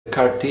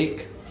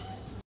Kartik.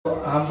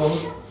 हम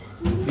बहुत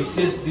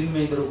विशेष दिन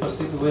में इधर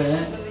उपस्थित हुए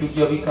हैं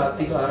क्योंकि अभी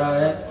कार्तिक आ रहा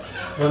है,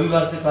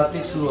 रविवार से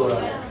कार्तिक शुरू हो रहा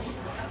है।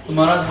 तो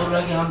महाराज बोल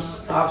रहे हैं कि हम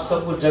आप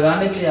सबको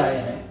जगाने के लिए आए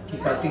हैं कि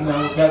कार्तिक में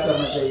हमको क्या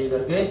करना चाहिए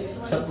करके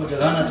सबको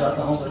जगाना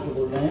चाहता हूँ करके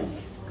बोल रहे हैं।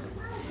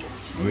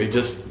 We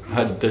just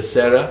had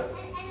Dasera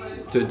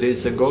 2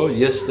 days ago.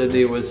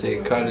 Yesterday was the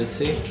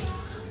Ekadasi,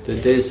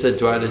 today is the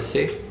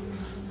Dwadasi,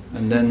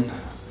 and then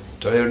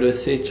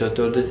Trayodasi,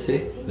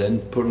 Chaturdasi, then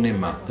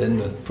Purnima, then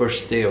the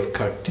first day of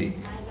Kartik.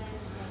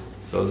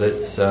 So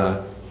that's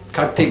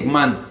Kartik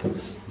month.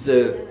 It's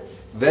a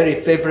very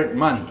favorite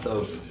month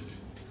of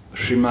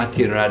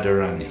Srimati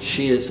Radharani.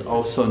 She is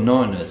also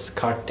known as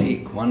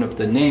Kartik. One of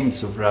the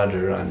names of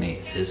Radharani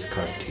is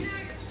Kartik.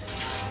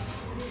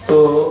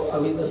 तो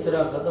अभी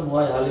दशहरा खत्म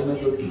हुआ है हाल ही में,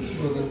 तो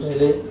 2 दिन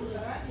पहले,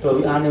 तो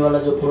अभी आने वाला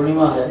जो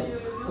पूर्णिमा है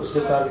उससे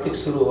कार्तिक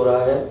शुरू हो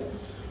रहा है।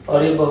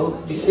 और ये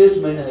बहुत विशेष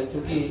महीना है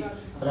क्योंकि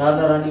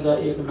राधा रानी का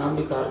एक नाम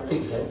भी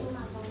कार्तिक है,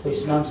 तो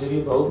इस नाम से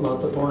भी बहुत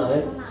महत्वपूर्ण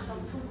है।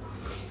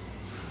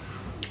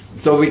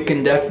 So we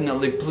can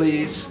definitely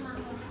please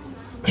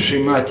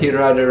Srimati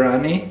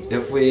Radharani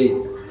if we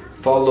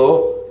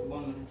follow,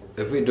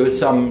 if we do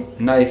some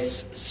nice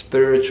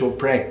spiritual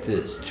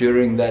practice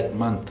during that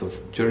month of,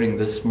 during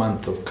this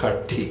month of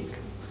Kartik.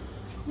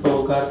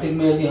 तो कार्तिक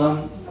में यदि हम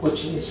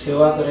कुछ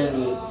सेवा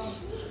करेंगे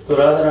तो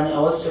राधा रानी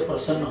अवश्य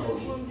प्रसन्न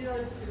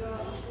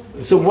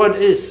होगी। So what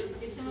is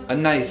a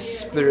nice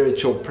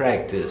spiritual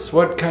practice?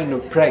 What kind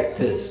of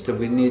practice do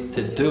we need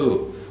to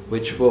do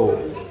which will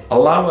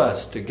allow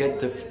us to get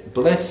the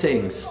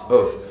blessings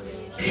of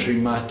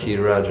Srimati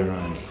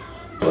Radharani?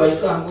 तो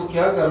ऐसा हमको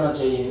क्या करना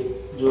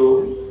चाहिए जो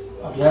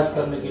अभ्यास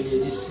करने के लिए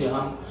जिससे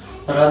हम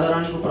राधा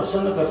रानी को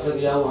प्रसन्न कर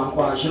सके या वो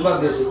हमको आशीर्वाद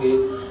दे सके,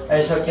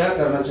 ऐसा क्या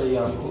करना चाहिए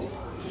हमको?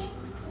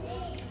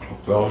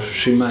 Well,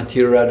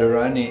 Srimati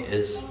Radharani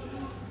is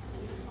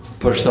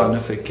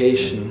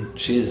personification.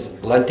 She is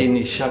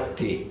Ladini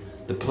Shakti,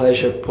 the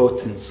pleasure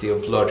potency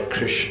of Lord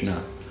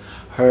Krishna.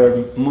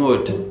 Her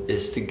mood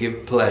is to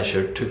give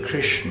pleasure to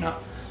Krishna.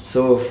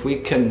 So if we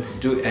can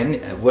do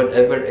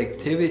whatever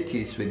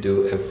activities we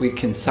do, if we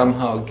can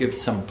somehow give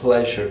some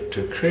pleasure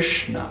to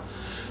Krishna,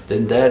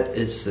 then that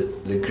is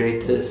the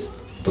greatest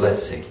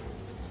blessing.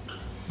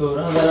 तो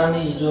राधा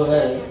रानी जो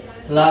है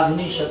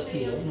लादिनी शक्ति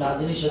है।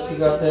 लादिनी शक्ति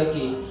का अर्थ है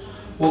कि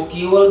वो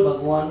केवल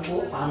भगवान को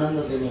आनंद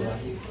देने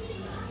वाली।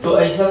 तो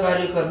ऐसा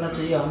कार्य करना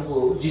चाहिए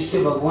हमको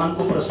जिससे भगवान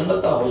को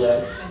प्रसन्नता हो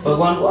जाए,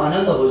 भगवान को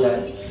आनंद हो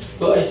जाए।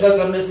 तो ऐसा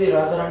करने से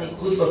राधा रानी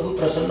खुद ब खुद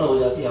प्रसन्न हो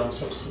जाती है हम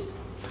सबसे।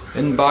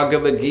 In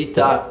Bhagavad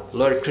Gita,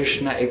 Lord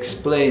Krishna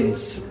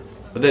explains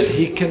that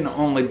he can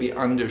only be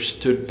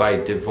understood by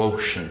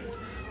devotion.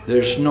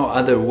 There's no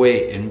other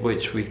way in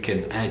which we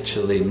can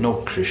actually know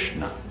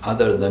Krishna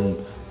other than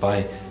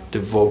by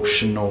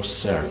devotional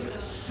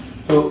service.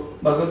 तो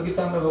भगवद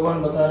गीता में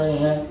भगवान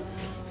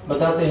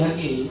बताते हैं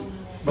कि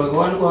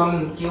भगवान को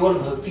हम केवल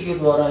भक्ति के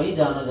द्वारा ही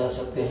जाना जा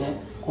सकते हैं,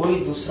 कोई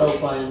दूसरा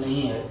उपाय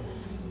नहीं है।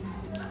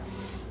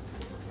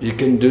 You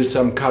can do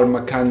some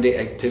karmakandi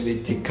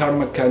activity.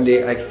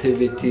 Karmakandi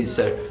activities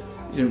are,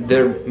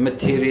 they're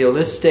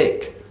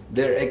materialistic.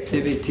 They're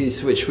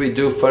activities which we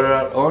do for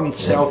our own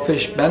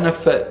selfish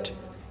benefit.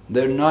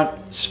 They're not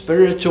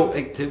spiritual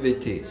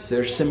activities.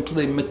 They're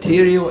simply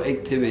material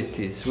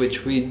activities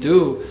which we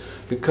do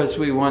because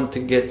we want to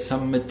get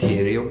some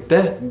material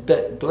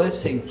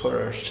blessing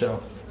for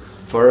ourselves,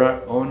 for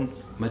our own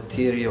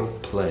material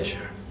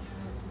pleasure.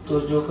 तो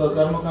जो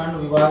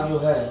कर्मकांड विभाग जो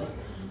है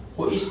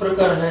वो इस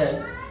प्रकार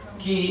है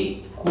कि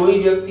कोई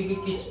व्यक्ति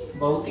की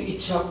भौतिक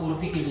इच्छा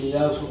पूर्ति के लिए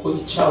या उसको कोई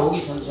इच्छा होगी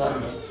संसार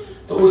में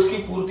तो उसकी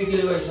पूर्ति के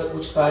लिए वो ऐसा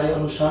कुछ कार्य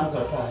अनुष्ठान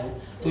करता है।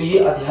 तो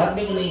ये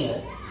आध्यात्मिक नहीं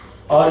है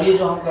और ये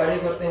जो हम कार्य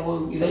करते हैं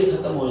वो इधर ही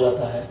खत्म हो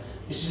जाता है,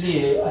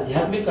 इसलिए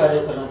आध्यात्मिक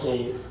कार्य करना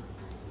चाहिए।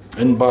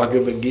 In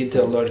Bhagavad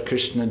Gita, Lord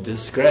Krishna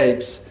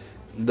describes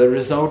the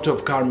result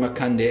of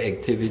karmakandi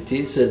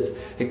activities is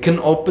it can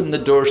open the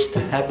doors to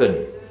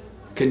heaven,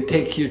 can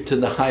take you to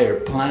the higher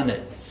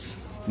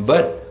planets,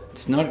 but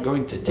it's not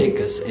going to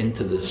take us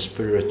into the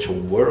spiritual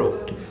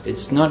world.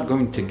 It's not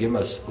going to give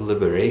us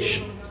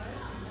liberation.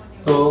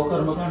 तो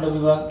कर्मकांड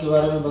विभाग के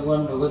बारे में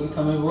भगवान भगवद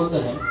गीता में बोलते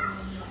हैं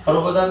और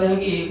वो बताते हैं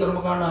कि ये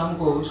कर्मकांड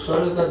हमको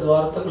स्वर्ग का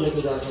द्वार तक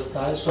लेके जा सकता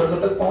है,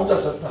 स्वर्ग तक पहुंचा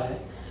सकता है,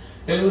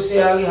 लेकिन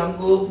उससे आगे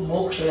हमको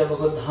मोक्ष या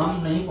भगवत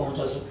धाम नहीं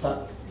पहुंचा सकता।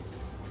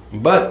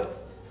 But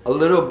a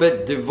little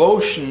bit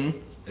devotion,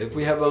 if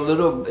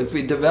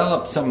we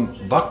develop some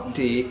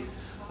bhakti,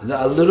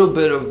 a little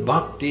bit of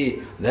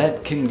bhakti,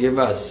 that can give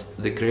us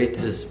the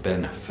greatest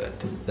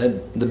benefit.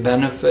 That the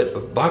benefit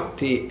of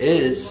bhakti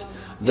is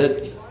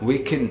that we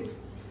can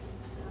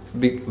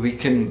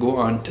go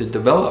on to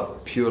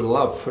develop pure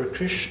love for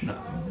Krishna.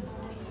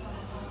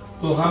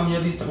 तो हम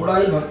यदि थोड़ा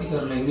ही भक्ति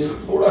कर लेंगे,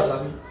 थोड़ा सा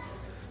भी,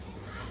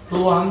 तो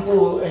वो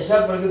हमको ऐसा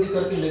प्रगति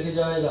करके लेके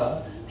जाएगा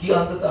कि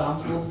अंततः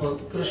हमको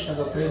कृष्ण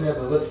का प्रेम या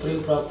भगवत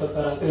प्रेम प्राप्त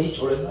करा के ही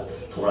छोड़ेगा,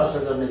 थोड़ा सा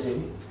करने से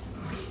भी।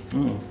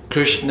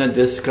 Krishna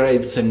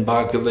describes in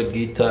Bhagavad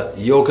Gita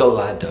yoga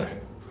ladder.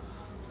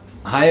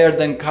 higher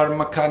than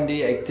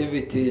karmakandi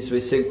activities. We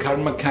say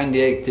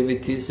karmakandi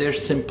activities, they're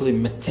simply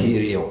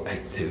material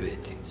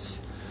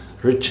activities,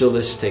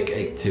 ritualistic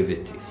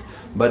activities.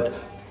 But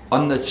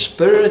on the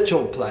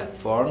spiritual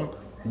platform,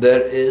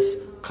 there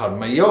is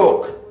karma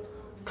yoga.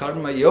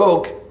 Karma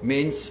yoga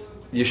means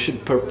you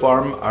should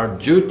perform our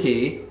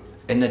duty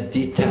in a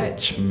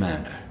detached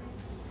manner,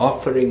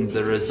 offering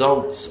the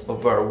results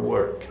of our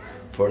work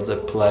for the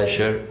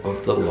pleasure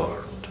of the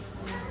Lord.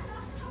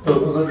 तो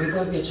भगवद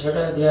गीता के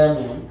 6वें अध्याय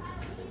में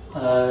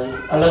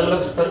अलग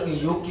अलग स्तर के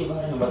योग के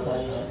बारे में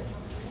बताया है,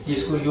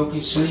 जिसको योग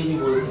की श्रेणी भी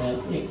बोलते हैं,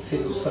 एक से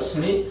दूसरा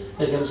श्रेणी,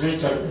 जैसे हम श्रेणी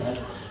चढ़ते हैं।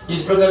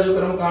 इस प्रकार जो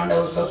कर्म कांड है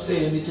वो सबसे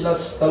निचला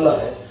स्तर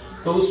है,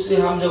 तो उससे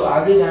हम जब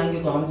आगे जाएंगे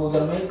तो हमको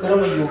उधर में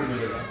कर्म योग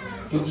मिलेगा,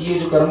 क्योंकि ये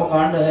जो कर्म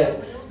कांड है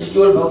ये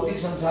केवल भौतिक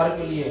संसार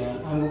के लिए है।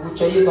 हमको कुछ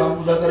चाहिए तो हम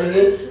पूजा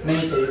करेंगे,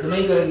 नहीं चाहिए तो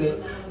नहीं करेंगे।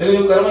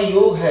 लेकिन जो कर्म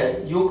योग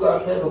है, योग का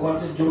अर्थ है भगवान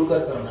से जुड़कर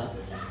करना।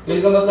 तो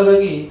इसका मतलब है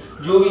कि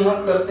जो भी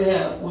हम करते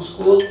हैं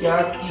उसको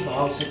त्याग की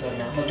भाव से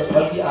करना, मतलब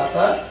फल की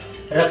आशा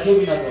रखे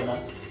बिना करना।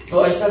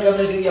 तो ऐसा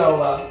करने से क्या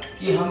होगा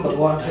कि हम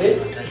भगवान से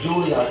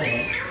जुड़ जाते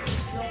हैं।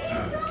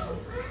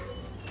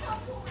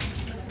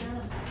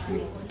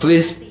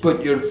 Please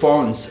put your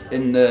phones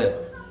in the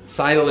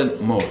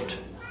silent mode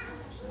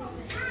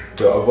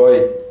to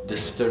avoid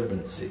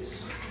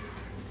disturbances.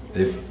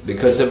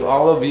 Because if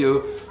all of you,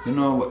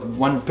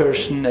 one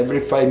person every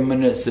 5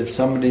 minutes, if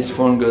somebody's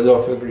phone goes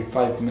off every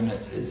 5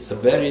 minutes, it's a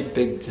very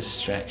big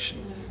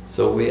distraction.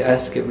 So we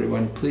ask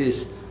everyone,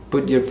 please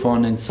put your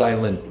phone in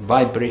silent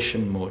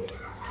vibration mode.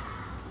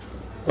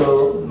 तो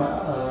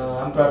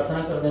हम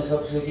प्रार्थना करते हैं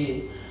सबसे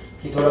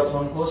कि थोड़ा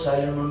phone को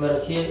silent mode में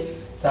रखिए,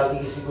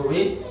 ताकि किसी को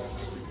भी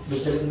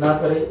विचलित ना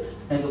करे।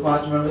 नहीं तो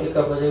 5 मिनट में एक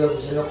बजेगा,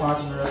 बजेगा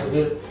 5 मिनट में,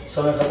 फिर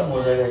समय खत्म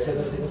हो जाएगा ऐसे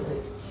करते करते।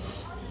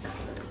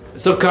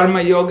 So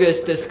karma yoga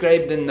is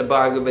described in the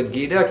Bhagavad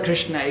Gita.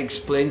 Krishna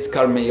explains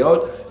karma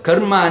yoga.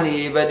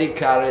 Karmani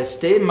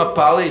vadikaraste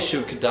mapale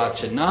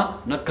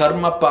shukadachana na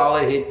karma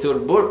pala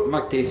heturbut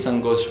makte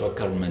sangosva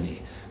karmani.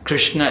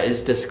 Krishna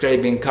is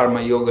describing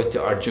karma yoga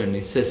to Arjuna.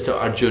 He says to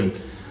Arjuna,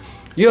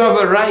 you have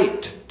a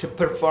right to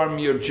perform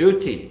your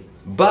duty,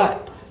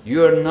 but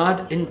you are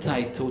not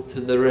entitled to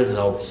the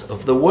results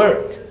of the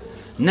work.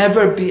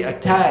 Never be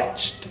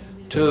attached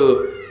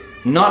to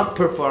not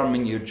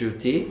performing your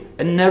duty,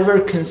 and never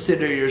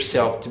consider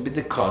yourself to be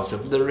the cause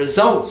of the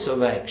results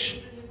of action.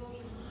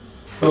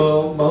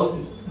 तो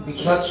बहुत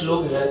विख्यात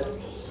श्लोक है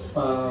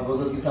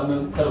भगवद गीता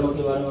में कर्म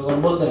के बारे में।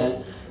 भगवान बोलते हैं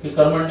कि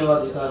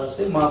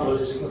कर्मण्येवाधिकारस्ते मा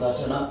फलेषु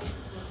कदाचन,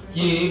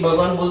 कि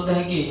भगवान बोलते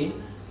हैं कि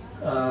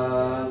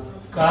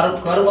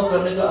कर्म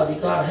करने का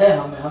अधिकार है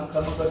हमें, हम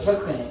कर्म कर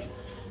सकते हैं,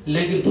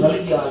 लेकिन फल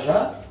की आशा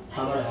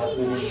हमारे हाथ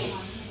में नहीं है।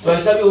 तो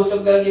ऐसा भी हो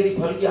सकता है कि यदि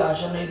फल की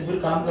आशा नहीं तो फिर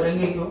काम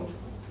करेंगे क्यों?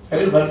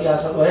 लेकिन फल की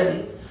आशा तो है नहीं।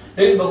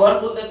 लेकिन भगवान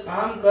बोलते हैं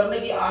काम करने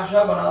की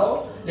आशा बनाओ,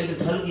 लेकिन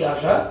फल की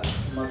आशा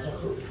मत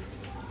रखो।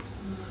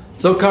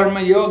 So karma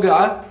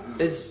yoga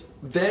is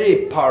very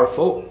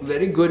powerful,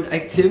 very good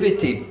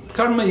activity.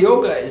 Karma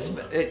yoga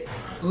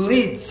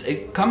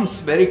it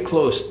comes very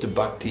close to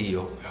bhakti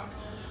yoga.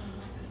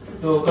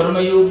 तो कर्म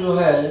योग जो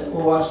है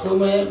वो वास्तव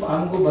में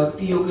हमको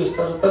भक्ति योग के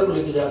स्तर तक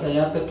लेके जाता है,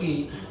 यहाँ तक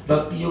कि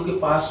भक्ति योग के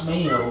पास में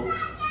ही है वो।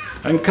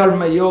 And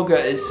karma yoga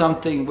is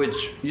something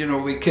which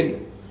we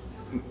can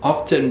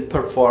often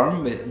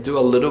perform. We do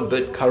a little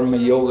bit karma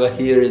yoga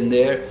here and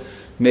there.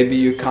 Maybe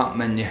you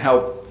come and you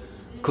help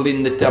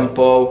clean the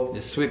temple,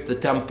 you sweep the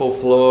temple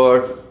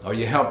floor, or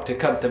you help to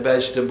cut the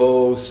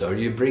vegetables, or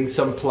you bring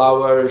some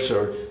flowers,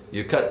 or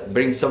you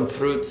bring some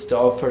fruits to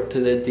offer to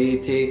the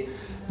deity.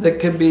 That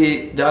can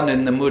be done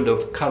in the mood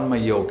of karma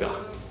yoga.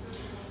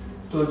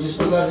 तो जिस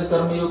प्रकार से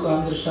कर्म योग का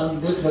हम दृष्टांत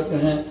देख सकते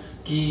हैं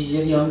कि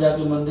यदि हम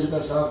जाके मंदिर का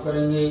साफ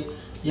करेंगे,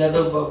 या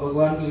तो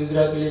भगवान के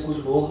विग्रह के लिए कुछ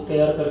भोग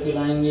तैयार करके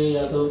लाएंगे,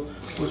 या तो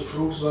कुछ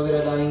फ्रूट्स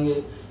वगैरह लाएंगे,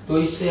 तो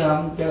इससे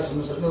हम क्या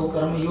समझ सकते हैं वो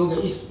कर्म योग है।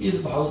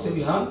 इस भाव से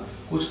भी हम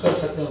कुछ कर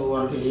सकते हैं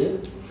भगवान के लिए।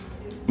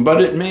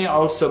 But it may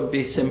also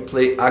be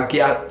simply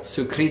agyat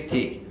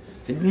sukriti.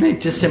 It may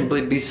just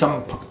simply be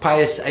some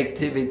pious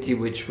activity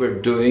which we're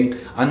doing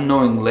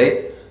unknowingly,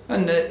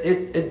 and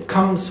it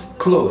comes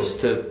close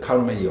to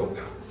karma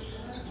yoga.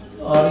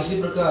 और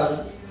इसी प्रकार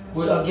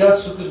कोई अज्ञात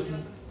सुकृति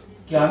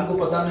कि हमको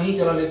पता नहीं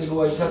चला, लेकिन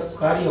वो ऐसा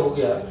कार्य हो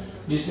गया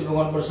जिससे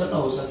भगवान प्रसन्न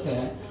हो सकते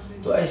हैं,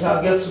 तो ऐसा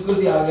अज्ञात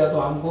सुकृति आ गया तो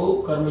हमको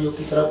कर्म योग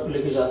की तरफ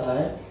लेके जाता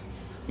है।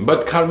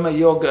 But karma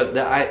yoga,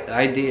 the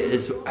idea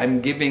is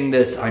I'm doing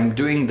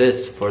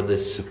this for the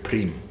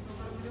Supreme.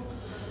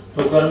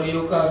 तो कर्म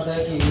योग का अर्थ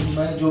है कि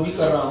मैं जो भी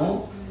कर रहा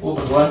हूँ वो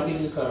भगवान के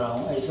लिए कर रहा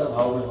हूँ, ऐसा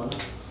भाव में होना।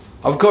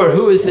 Of course,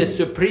 who is the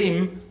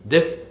Supreme?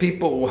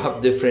 People will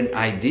have different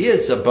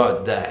ideas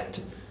about that.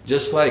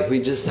 Just like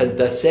we just had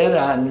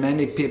Dasera, and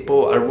many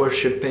people are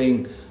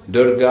worshipping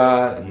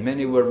Durga, and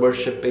many were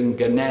worshipping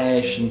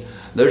Ganesh, and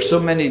there's so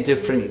many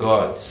different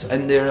gods,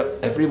 and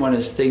everyone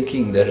is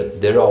thinking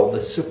that they're all the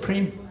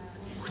Supreme.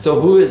 So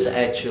who is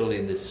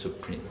actually the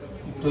Supreme?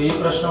 तो ये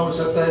प्रश्न उठ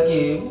सकता है कि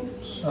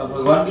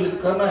भगवान के लिए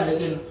करना है,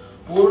 लेकिन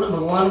पूर्ण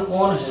भगवान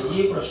कौन है,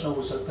 ये प्रश्न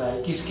उठ सकता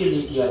है, किसके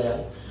लिए किया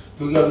जाए।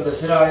 क्योंकि अभी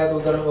दशहरा आया तो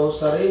उधर में बहुत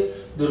सारे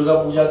दुर्गा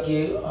पूजा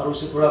किए, और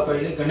उससे थोड़ा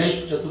पहले गणेश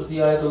चतुर्थी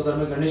आया तो उधर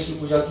में गणेश की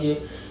पूजा किए।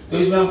 तो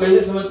इसमें हम कैसे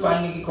समझ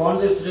पाएंगे कि कौन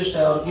से श्रेष्ठ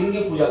है और किन की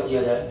पूजा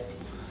किया जाए?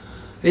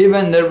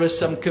 Even there was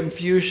some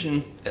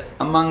confusion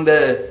among the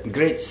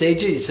great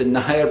sages in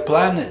the higher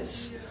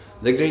planets.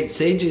 The great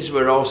sages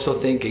were also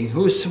thinking,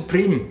 who's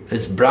supreme?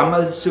 Is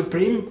Brahma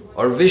supreme,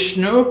 or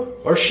Vishnu,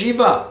 or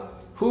Shiva?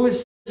 Who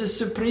is the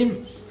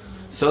supreme?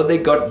 So they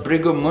got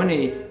Bhrigu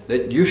Muni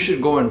that you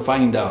should go and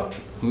find out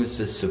who's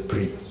the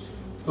supreme.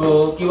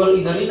 तो केवल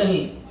इधर ही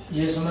नहीं,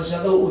 ये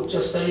समस्या तो उच्च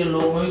स्तरीय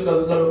लोक में भी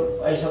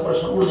कभी-कभी ऐसा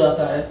प्रश्न उड़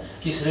जाता है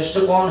कि श्रेष्ठ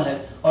कौन है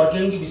और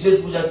किन की विशेष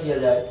पूजा किया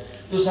जाए।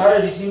 तो सारे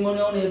ऋषि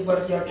मुनियों ने एक बार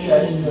क्या किया,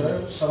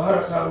 एक सभा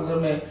रखा, उधर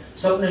में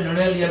सबने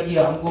निर्णय लिया कि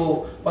हमको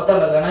पता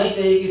लगाना ही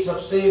चाहिए कि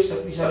सबसे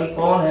शक्तिशाली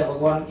कौन है,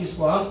 भगवान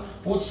किसको हम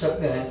पूछ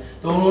सकते हैं।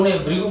 तो उन्होंने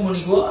भृगु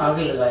मुनि को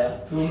आगे लगाया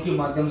कि उनके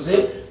माध्यम से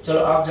चलो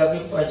आप जाके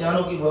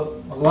पहचानो कि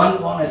भगवान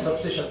कौन है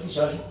सबसे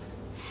शक्तिशाली।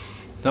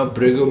 Now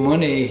Bhrigu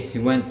Muni, he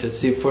went to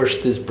see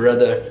first his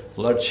brother,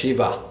 Lord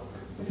Shiva.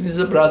 He's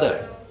a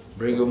brother.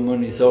 Bhrigu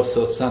Muni is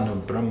also son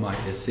of Brahma,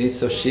 you see.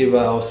 So Shiva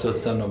also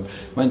son of...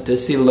 went to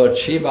see Lord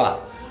Shiva.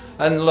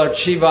 And Lord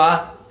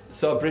Shiva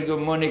saw Bhrigu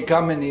Muni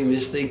come and he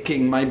was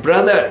thinking, my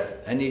brother.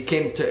 And he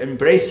came to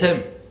embrace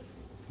him.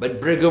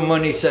 But Bhrigu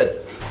Muni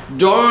said,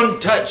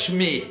 don't touch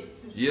me.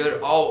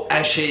 You're all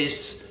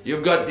ashes.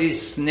 You've got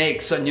these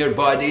snakes on your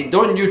body.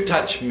 Don't you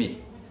touch me.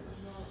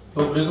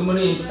 तो भृगु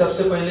मुनि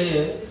सबसे पहले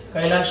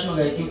कैलाश में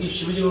गए, क्योंकि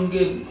शिवजी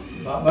उनके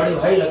बड़े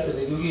भाई लगते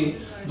थे, क्योंकि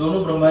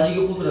दोनों ब्रह्मा जी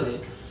के पुत्र थे।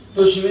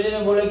 तो शिवजी ने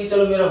बोले कि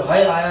चलो मेरा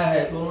भाई आया है,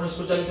 तो उन्होंने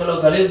सोचा कि चलो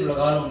गले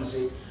लगा लो उनसे।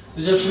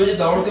 तो जब शिवजी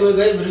दौड़ते हुए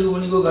गए भृगु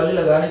मुनि को गले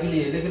लगाने के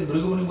लिए, लेकिन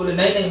भृगु मुनि बोले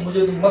नहीं नहीं,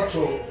 मुझे तुम मत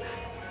छोड़ो,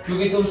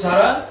 क्योंकि तुम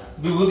सारा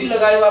विभूति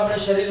लगाए हो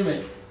अपने शरीर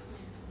में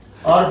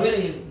और फिर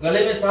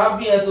गले में सांप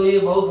भी है, तो ये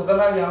बहुत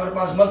खतरनाक है, हमारे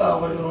पास मत आओ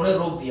करके उन्होंने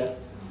रोक दिया।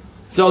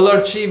 So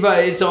Lord Shiva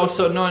is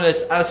also known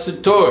as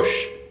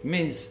Asutosh,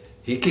 means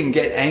he can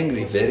get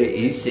angry very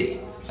easy.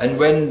 And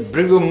when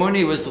Bhrigu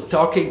Muni was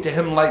talking to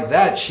him like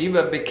that,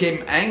 Shiva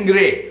became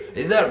angry.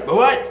 He thought,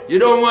 what? You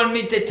don't want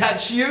me to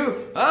touch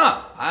you?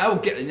 Ah, I'll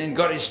get... And then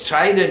got his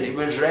trident, he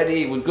was ready,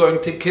 he was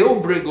going to kill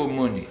Bhrigu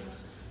Muni.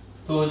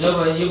 तो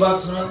जब ये बात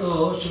सुना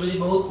तो शिवजी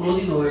बहुत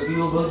क्रोधित हो गए, कि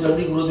वो बहुत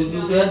जल्दी क्रोधित भी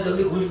होते हैं,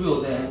 जल्दी खुश भी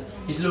होते हैं,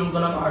 इसलिए उनका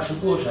नाम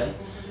आशुतोष है।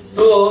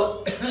 तो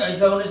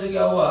ऐसा होने से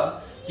क्या हुआ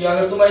कि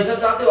अगर तुम ऐसा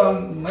चाहते हो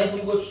मैं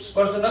तुमको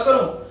स्पर्श न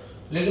करूं,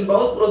 लेकिन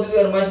बहुत क्रोधित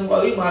है और मैं तुमको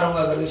अभी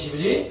मारूंगा करके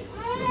शिवजी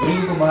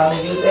भृगु को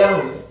मारने के लिए तैयार हो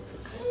गए।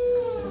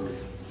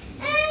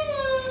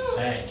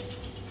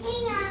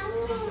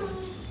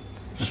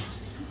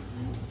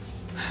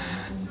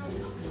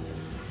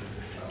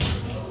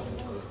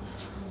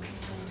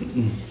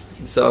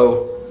 So,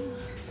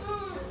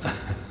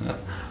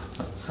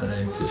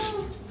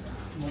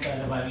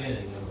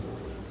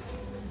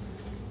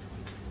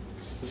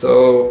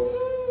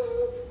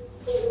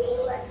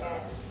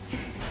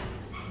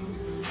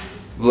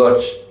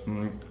 Lord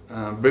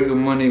Bhrigu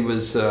Muni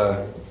was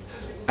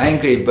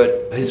angry,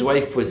 but his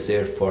wife was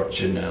there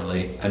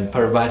fortunately, and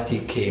Parvati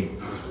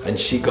came, and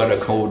she got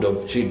a hold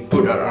of, she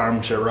put her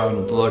arms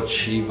around Lord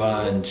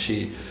Shiva and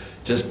she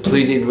just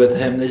pleaded with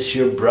him, this is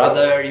your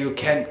brother, you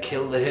can't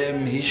kill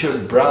him, he's your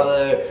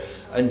brother.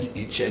 And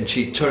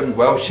she turned,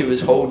 while she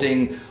was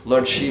holding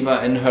Lord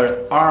Shiva in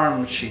her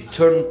arms, she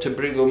turned to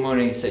Bhrigu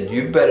Muni and said,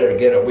 you better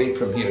get away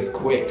from here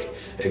quick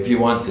if you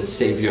want to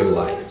save your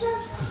life.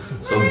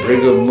 So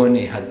Bhrigu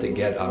Muni had to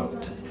get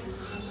out.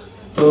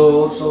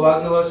 तो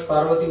सौभाग्यवश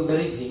पार्वती उधर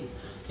ही थी,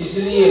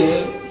 इसलिए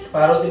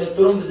पार्वती ने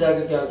तुरंत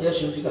जाके क्या किया,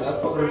 शिव जी का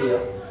हाथ पकड़ लिया,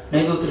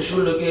 नहीं तो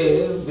त्रिशूल लेके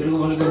भृगु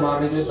मुनि को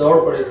मारने के लिए दौड़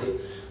पड़े थे।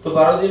 तो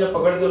पार्वती ने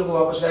पकड़ के उनको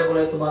वापस लाया,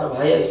 बोला तुम्हारा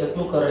भाई ऐसा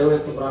क्यों कर रहे हो,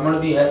 एक तो ब्राह्मण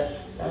भी है,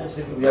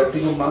 ऐसे व्यक्ति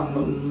को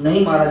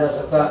नहीं मारा जा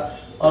सकता।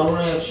 और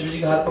उन्होंने शिव जी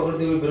का हाथ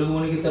पकड़ते हुए भृगु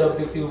मुनि की तरफ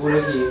देखते हुए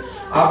बोले कि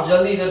आप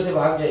जल्दी इधर से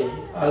भाग जाइए,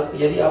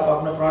 यदि आप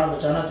अपना प्राण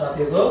बचाना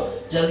चाहते हो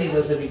तो जल्दी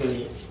इधर से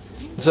निकलिए।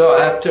 So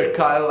after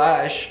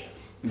Kailash,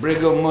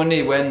 Bhrigu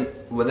Muni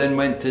then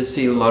went to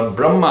see Lord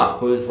Brahma,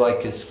 who is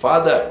like his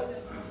father.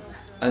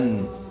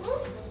 And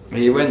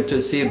he went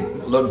to see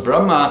Lord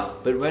Brahma,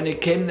 but when he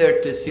came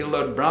there to see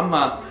Lord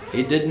Brahma,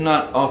 he did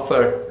not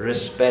offer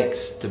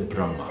respects to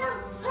Brahma.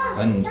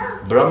 And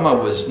Brahma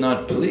was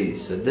not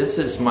pleased, that this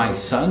is my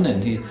son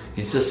and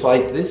he's just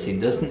like this, he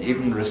doesn't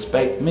even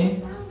respect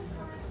me.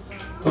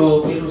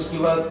 तो फिर उसके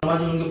बाद ब्रह्मा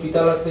जी उनके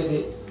पिता लगते थे,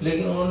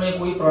 लेकिन उन्होंने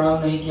कोई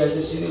प्रणाम नहीं किया,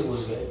 ऐसे सीधे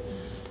घुस गए।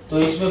 तो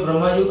इसमें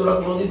ब्रह्मा जी थोड़ा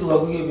क्रोधित हुआ,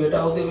 क्योंकि बेटा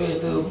होते हुए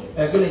तो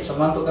नहीं,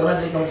 सम्मान तो करना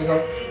चाहिए, कम से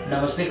कम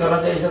नमस्ते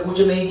करना चाहिए, ऐसा कुछ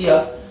नहीं किया,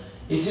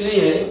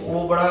 इसलिए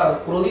वो बड़ा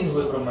क्रोधित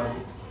हुए Brahma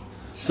ji.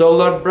 So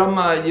Lord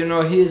Brahma, you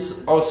know, he is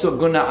also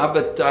Guna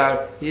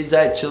Avatar, he is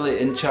actually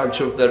in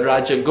charge of the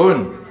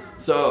Rajagun.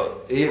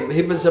 So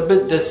he was a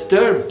bit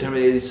disturbed. I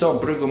mean, he saw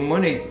Bhrigu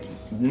Muni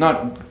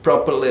not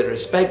properly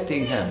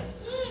respecting him.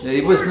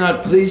 He was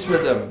not pleased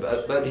with him,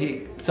 but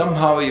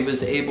somehow he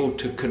was able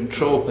to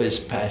control his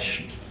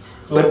passion.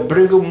 But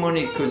Bhrigu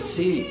Muni could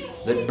see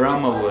that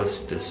Brahma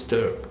was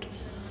disturbed.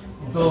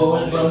 तो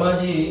ब्रह्मा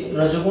जी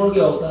रजगुण के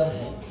अवतार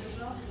हैं,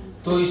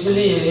 तो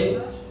इसलिए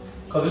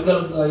कभी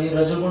कल ये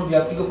रजोगुण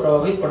व्यक्ति को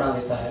प्रभावित बना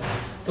देता है।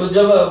 तो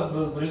जब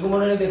भृगु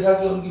मुनि ने देखा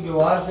कि उनके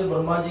व्यवहार से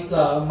ब्रह्मा जी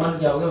का मन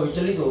क्या हो गया,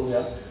 विचलित हो गया,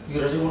 कि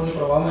रजोगुण के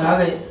प्रभाव में आ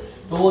गए,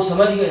 तो वो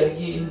समझ गए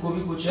कि इनको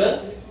भी कुछ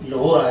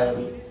हो रहा है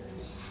अभी।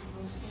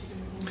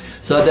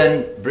 So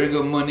then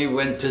Bhrigu Muni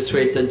went to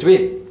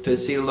Svetadvip to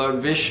see Lord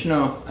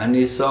Vishnu, and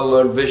he saw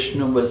Lord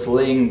Vishnu was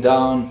laying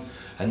down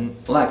and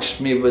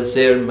Lakshmi was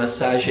there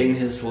massaging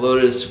his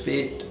lotus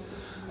feet,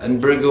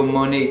 and Bhrigu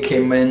Muni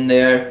came in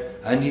there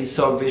and he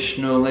saw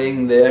Vishnu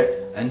laying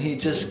there and he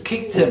just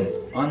kicked him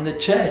on the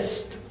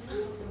chest.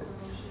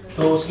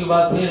 तो उसके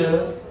बाद फिर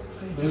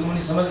भृगु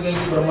मुनि समझ गए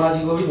कि ब्रह्मा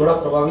जी को भी थोड़ा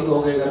प्रभावित हो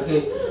गए करके,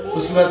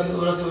 उसके बाद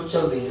दोबारा से वो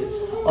चल दिए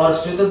और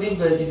श्वेतद्वीप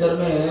गए, जिधर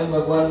में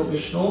भगवान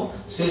विष्णु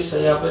शेष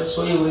शैया पर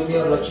सोए हुए थे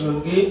और लक्ष्मी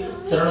उनकी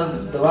चरण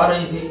दबा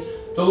रही थी।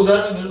 तो उधर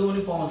में भृगु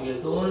मुनि पहुंच गए,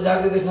 तो उन्होंने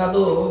जाके देखा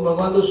तो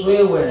भगवान तो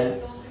सोए हुए हैं,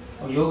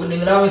 योग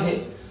निद्रा में थे।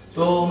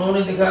 तो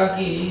उन्होंने देखा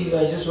कि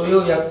ऐसे सोए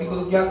हुए व्यक्ति को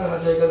तो क्या करना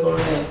चाहिए, तो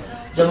उन्होंने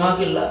जमा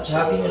के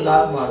छाती में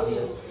लात मार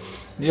दिया।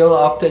 You'll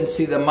often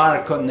see the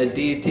mark on the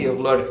deity of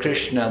Lord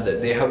Krishna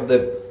that they have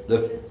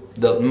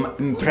the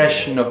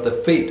impression of the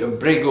feet of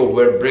Bhrigu,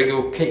 where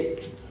Bhrigu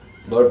kicked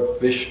Lord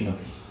Vishnu.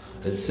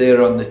 It's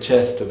there on the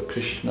chest of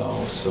Krishna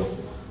also.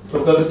 तो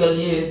कभी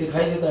कभी ये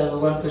दिखाई देता है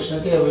भगवान कृष्ण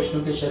के और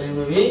विष्णु के शरीर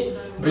में भी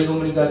भृगु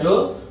मुनि का जो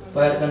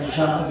पैर का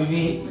निशान अभी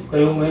भी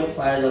कईयों में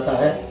पाया जाता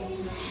है।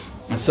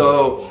 So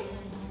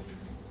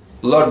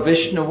Lord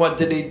Vishnu, what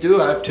did he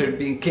do after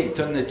being kicked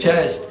on the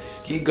chest?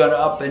 He got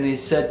up and he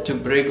said to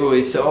Bhrigu,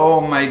 he said,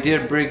 "Oh my dear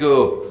Bhrigu,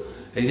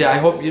 he said, I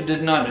hope you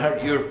did not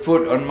hurt your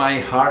foot on my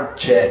hard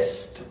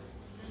chest."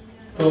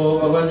 तो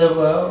भगवान जब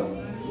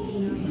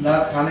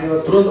लात खाने के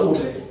बाद तुरंत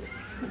उठे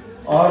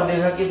और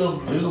देखा कि तो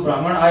भृगु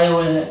ब्राह्मण आए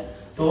हुए हैं,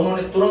 तो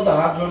उन्होंने तुरंत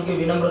हाथ जोड़ के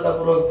विनम्रता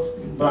पूर्वक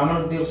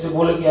ब्राह्मण देव से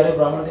बोले कि अरे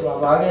ब्राह्मण देव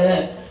आप आ गए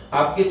हैं,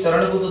 आपके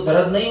चरण को तो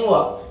दर्द नहीं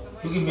हुआ,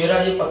 क्योंकि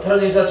मेरा ये पत्थर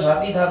जैसा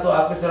छाती था तो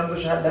आपके चरण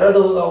को शायद दर्द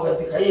होगा,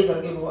 दिखाइए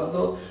करके भगवान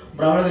तो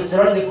ब्राह्मण के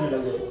चरण देखने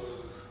लगे।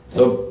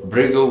 So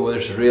Bhrigu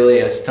was really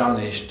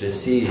astonished to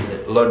see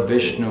that Lord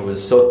Vishnu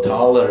was so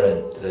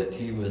tolerant that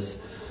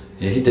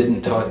he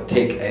didn't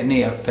take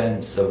any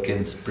offense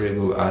against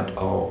Bhrigu at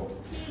all.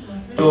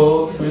 तो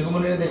भृगु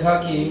मुनि ने देखा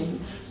कि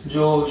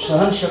जो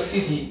सहन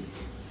शक्ति थी,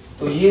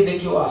 तो ये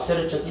देखिए वो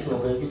आश्चर्यचकित हो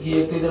गए, क्योंकि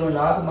एक तो इधर में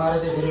लात मारे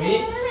थे फिर भी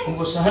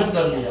उनको सहन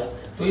कर लिया,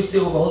 तो इससे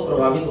वो बहुत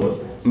प्रभावित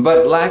हुए।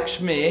 But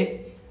Lakshmi,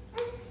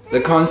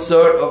 the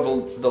consort of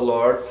the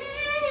Lord,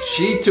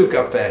 she took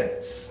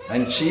offense,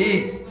 and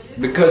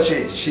because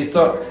she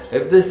thought,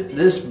 if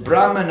this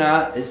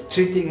Brahmana is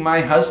treating my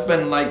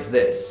husband like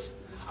this,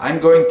 I'm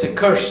going to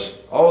curse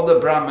all the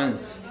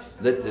Brahmins,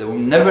 that they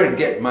will never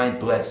get my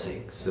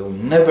blessings, they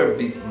will never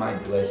be my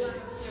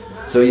blessings.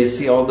 So you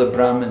see all the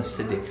Brahmins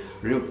today,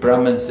 real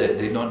Brahmins,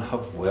 they don't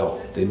have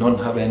wealth, they don't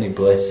have any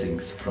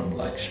blessings from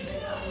Lakshmi.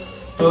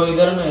 तो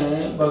इधर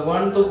में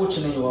भगवान तो कुछ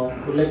नहीं हुआ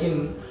उनको,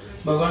 लेकिन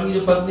भगवान की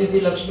जो पत्नी थी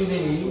लक्ष्मी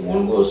देवी,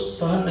 उनको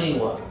सहन नहीं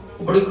हुआ,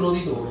 वो बड़ी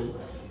क्रोधित हो गई,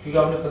 क्योंकि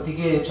अपने पति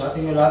के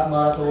छाती में लात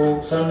मारा तो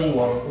वो सहन नहीं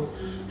हुआ उनको।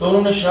 तो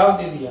उन्होंने श्राप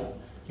दे दिया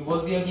कि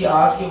बोलती है कि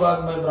आज के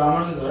बाद मैं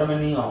ब्राह्मण के घर में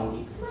नहीं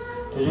आऊंगी।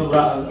 तो जो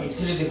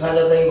इसीलिए दिखा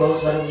जाता है कि बहुत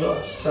सारे जो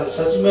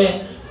सच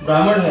में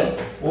ब्राह्मण है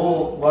वो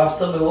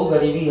वास्तव में वो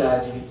गरीबी है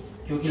आज भी,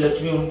 क्योंकि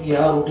लक्ष्मी उनकी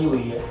यहाँ रूठी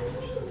हुई है।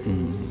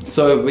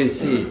 So we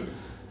see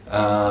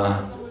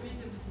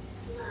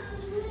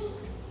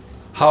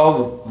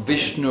how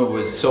Vishnu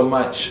was so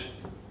much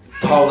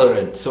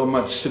tolerant, so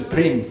much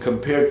supreme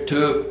compared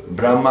to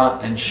Brahma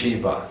and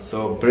Shiva.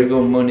 So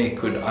Bhrigu Muni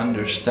could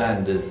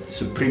understand the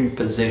supreme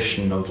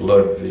position of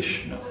Lord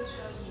Vishnu.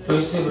 तो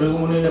इससे भृगु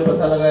मुनि ने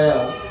पता लगाया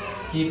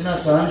कि इतना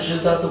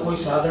सहनशीलता तो कोई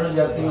साधारण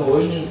व्यक्ति में हो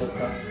ही नहीं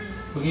सकता,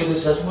 क्योंकि ये तो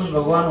सचमुच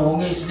भगवान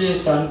होंगे इसलिए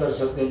सहन कर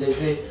सकते हैं।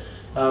 जैसे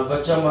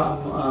बच्चा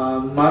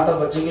माता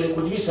बच्चे के लिए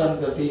कुछ भी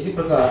सहन करती है, इसी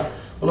प्रकार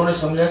उन्होंने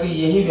समझा कि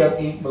यही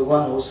व्यक्ति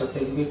भगवान हो सकते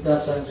हैं, क्योंकि इतना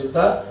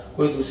सहनशीलता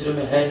कोई दूसरे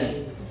में है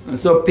नहीं।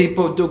 So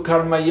people do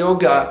karma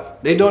yoga,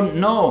 they don't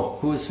know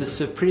who is the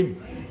supreme.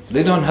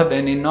 They don't have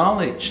any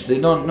knowledge. They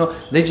don't know.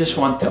 They just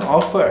want to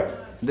offer,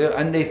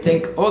 and they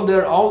think, oh,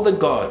 they're all the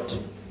gods.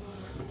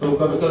 तो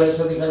कभी कभी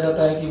ऐसा देखा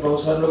जाता है कि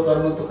बहुत सारे लोग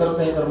कर्म तो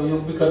करते हैं,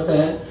 कर्मयोग भी करते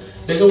हैं,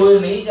 लेकिन वो ये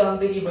नहीं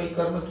जानते कि भाई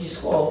कर्म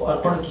किसको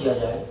अर्पण किया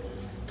जाए।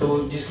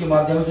 तो जिसके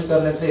माध्यम से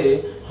करने से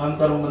हम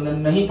कर्म बंधन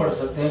नहीं पड़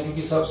सकते हैं,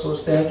 क्योंकि सब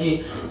सोचते हैं कि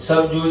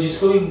सब जो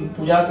जिसको भी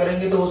पूजा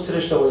करेंगे तो वो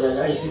श्रेष्ठ हो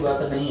जाएगा, ऐसी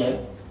बात नहीं है।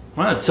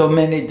 So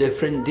many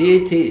different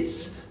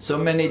deities, so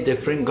many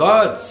different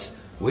gods.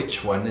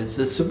 Which one is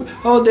the supreme?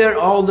 Oh, they're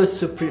all the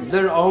supreme.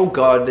 They're all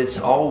God. It's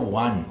all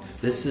one.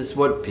 This is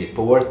what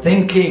people were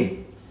thinking.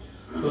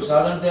 तो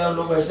साधारणतः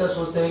लोग ऐसा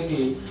सोचते हैं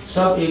कि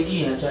सब एक ही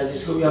हैं, चाहे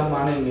जिसको भी हम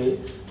मानेंगे,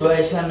 तो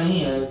ऐसा नहीं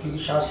है,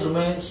 क्योंकि शास्त्र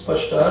में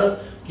स्पष्ट और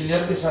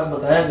क्लियर के साथ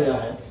बताया गया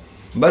है।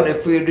 But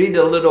if we read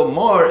a little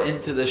more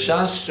into the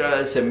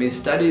Shastras and we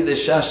study the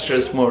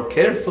Shastras more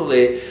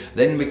carefully,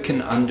 then we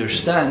can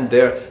understand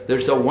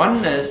there's a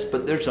oneness,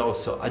 but there's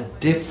also a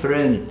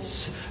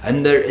difference.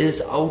 And there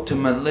is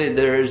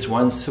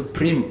one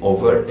supreme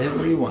over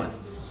everyone.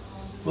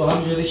 तो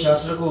हम यदि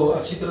शास्त्र को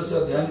अच्छी तरह से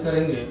अध्ययन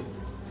करेंगे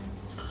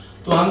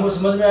तो हमको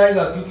समझ में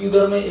आएगा, क्योंकि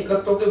उधर में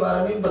एकत्व के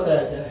बारे में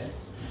बताया गया है,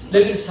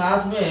 लेकिन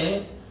साथ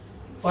में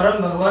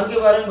परम भगवान के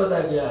बारे में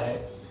बताया गया है।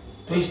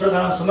 तो इस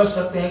प्रकार हम समझ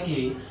सकते हैं कि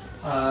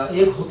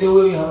एक होते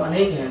हुए भी हम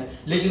अनेक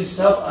हैं, लेकिन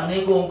सब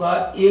अनेकों का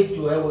एक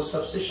जो है वो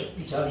सबसे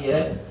शक्तिशाली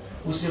है,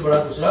 उससे बड़ा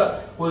दूसरा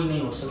कोई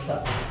नहीं हो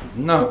सकता।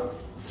 No,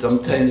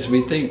 sometimes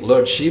we think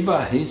Lord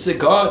Shiva, he's the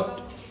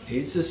God,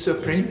 he's the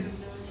supreme.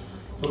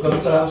 तो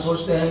कभी-कभी हम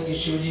सोचते हैं कि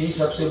शिव जी ही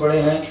सबसे बड़े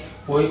हैं,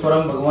 वही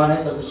परम भगवान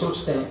है, करके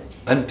सोचते हैं।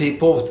 And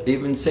people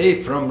even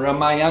say from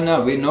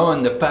Ramayana, we know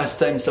in the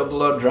pastimes of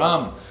Lord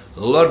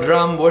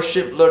Ram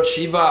worshipped Lord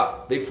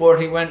Shiva before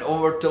he went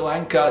over to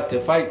Lanka to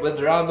fight with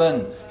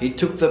Ravan. He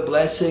took the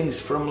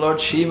blessings from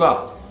Lord Shiva.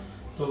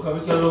 तो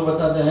कभी-कभी लोग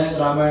बताते हैं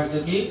रामायण से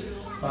कि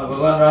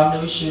भगवान राम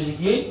ने भी शिव जी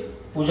की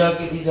पूजा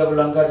की थी जब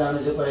लंका जाने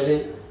से पहले,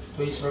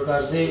 तो इस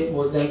प्रकार से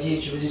बोलते हैं कि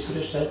शिव जी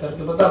श्रेष्ठ है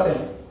करके बताते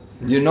हैं।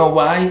 You know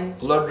why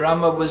Lord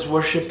Rama was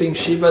worshipping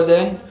Shiva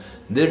then?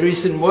 The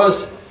reason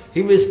was,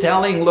 he was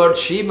telling Lord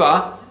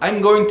Shiva,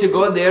 I'm going to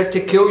go there to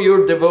kill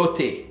your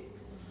devotee.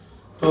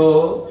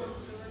 तो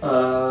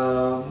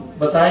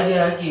बताया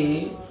गया है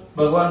कि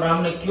भगवान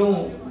राम ने क्यों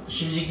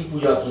शिव जी की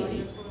पूजा की थी,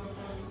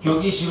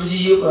 क्योंकि शिव जी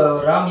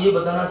राम ये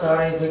बताना चाह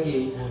रहे थे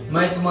कि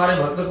मैं तुम्हारे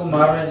भक्त को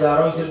मारने जा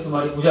रहा हूँ, इसलिए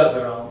तुम्हारी पूजा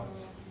कर रहा हूँ।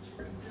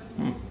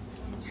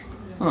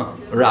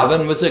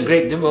 Ravan was a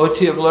great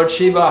devotee of Lord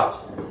Shiva.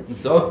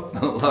 So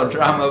Lord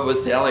Rama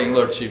was telling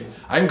Lord Shiva,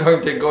 I'm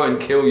going to go and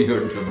kill your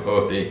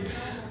devotee.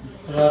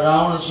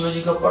 Ravan Shiv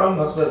जी का परम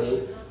भक्त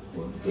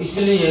थे,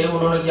 इसलिए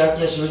उन्होंने क्या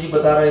किया, शिव जी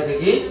बता रहे थे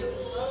कि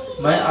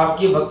मैं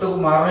आपके भक्त को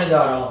मारने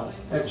जा रहा हूँ।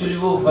 एक्चुअली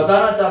वो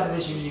बताना चाहते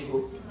थे शिव जी को,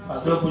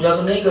 वास्तव में पूजा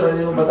तो नहीं कर रहे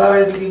थे, वो बता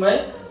रहे थे कि मैं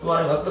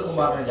तुम्हारे भक्त को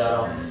मारने जा रहा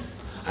हूँ।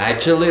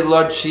 Actually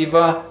Lord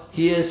Shiva,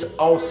 he is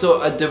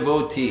also a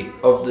devotee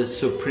of the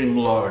Supreme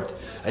Lord,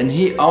 and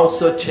he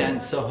also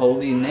chants the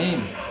holy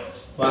name.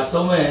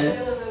 वास्तव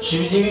में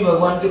शिव जी भी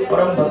भगवान के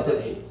परम भक्त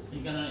थे,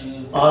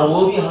 और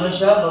वो भी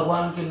हमेशा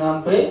भगवान के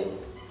नाम पे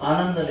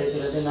आनंद लेते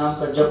रहते, नाम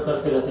का जप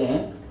करते रहते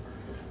हैं।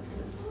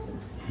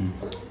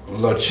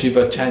 Lord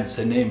Shiva chants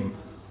the name.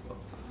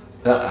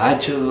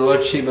 Actually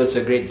Lord Shiva is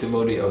a great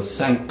devotee of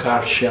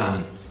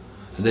Sankarshan.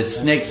 The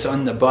snakes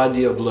on the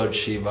body of Lord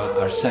Shiva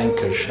are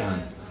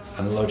Sankarshan,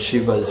 and Lord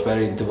Shiva is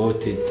very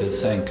devoted to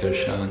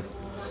Sankarshan.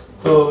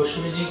 तो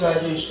शिव जी का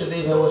जो इष्ट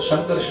देव है वो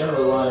शंकरषण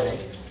भगवान है,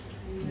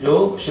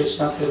 जो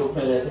शेषनाग के रूप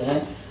में रहते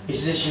हैं,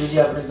 इसलिए शिव जी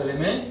अपने गले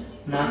में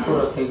नाग को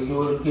रखते हैं क्योंकि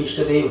वो उनके इष्ट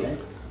देव हैं।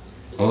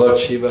 Lord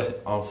Shiva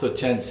also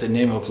chants the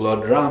name of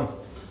Lord Ram.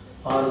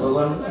 और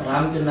भगवान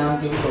राम के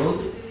नाम के भी बहुत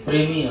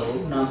प्रेमी है,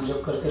 वो नाम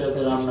जप करते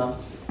रहते राम नाम।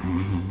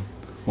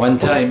 One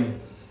time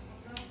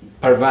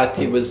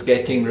Parvati was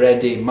getting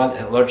ready,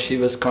 Lord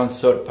Shiva's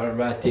consort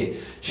Parvati,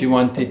 she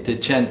wanted to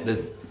chant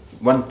the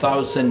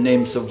 1000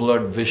 names of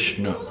Lord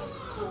Vishnu.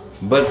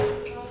 But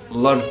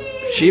Lord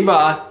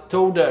Shiva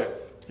told her,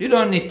 you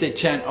don't need to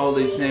chant all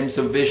these names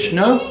of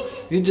Vishnu,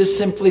 you just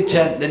simply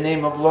chant the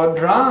name of Lord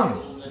Ram,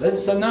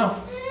 that's enough.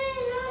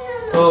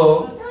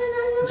 तो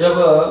जब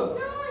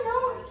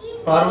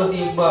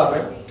पार्वती एक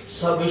बार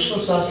सब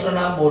विष्णु सहस्त्र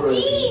नाम बोल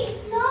रही थी,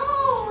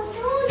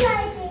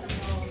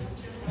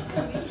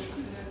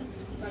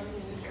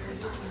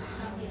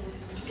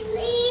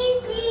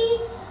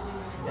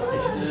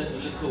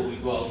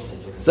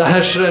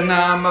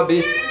 Sahasranama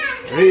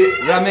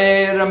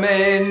Rame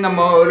Rame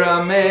Namo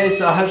Rame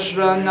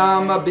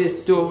Sahasranama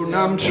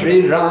Bistunam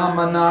Sri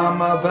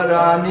Ramanama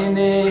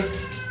Varanini.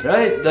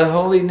 Right, the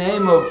holy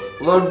name of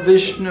Lord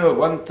Vishnu,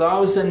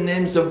 1000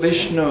 names of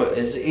Vishnu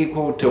is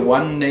equal to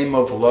one name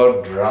of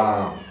Lord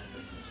Ram.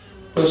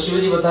 तो शिव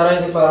जी बता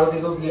रहे थे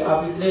पार्वती को कि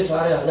आप इतने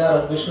सारे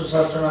हजार विष्णु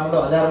सहस्त्र नाम,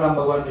 मतलब 1000 नाम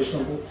भगवान विष्णु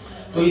को,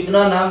 तो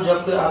इतना नाम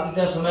जब तक आप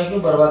इतना समय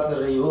क्यों बर्बाद कर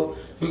रही हो,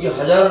 क्योंकि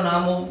 1000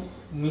 नामों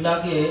मिला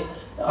के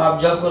आप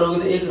जब करोगे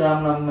तो एक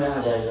राम नाम में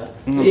आ जाएगा,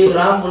 तो एक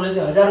राम बोलने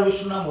से 1000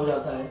 विष्णु नाम हो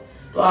जाता है,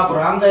 तो आप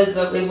राम का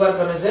एक बार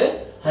करने से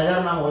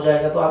 1000 नाम हो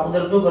जाएगा, तो आप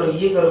उधर क्यों करो,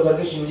 ये करो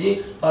करके शिव जी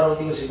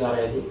पार्वती को सिखा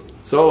रहे थे।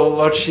 So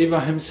Lord Shiva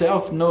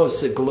himself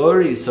knows the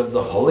glories of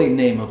the holy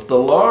name of the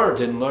Lord,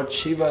 and Lord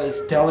Shiva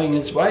is telling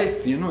his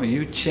wife, you know,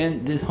 you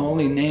chant the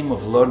holy name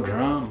of Lord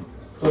Ram.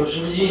 तो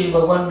शिव जी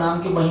भगवान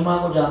नाम की महिमा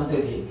को जानते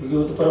थे, क्योंकि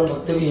वो तो परम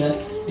भक्त भी हैं,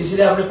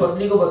 इसलिए अपनी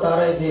पत्नी को बता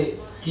रहे थे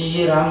कि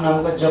ये राम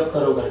नाम का जप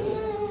करो करके।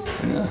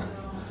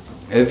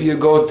 If you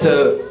go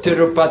to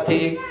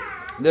Tirupati,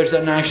 there's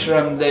an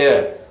ashram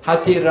there,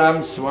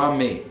 Hatiram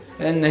Swami.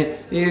 And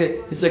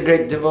he's a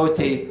great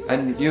devotee,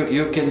 and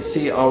you can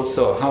see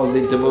also how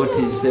the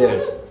devotees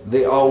there,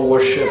 they all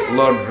worship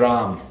Lord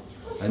Ram,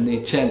 and they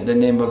chant the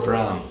name of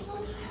Ram.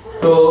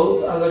 तो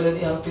अगर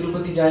यदि हम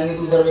तिरुपति जाएंगे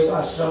तो उधर एक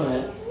आश्रम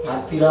है,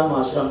 हाथीराम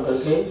आश्रम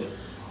करके,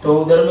 तो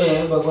उधर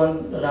में भगवान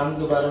राम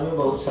के बारे में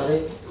बहुत सारे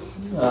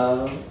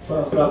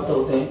प्राप्त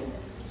होते हैं।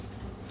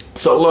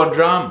 So Lord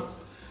Ram,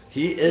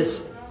 he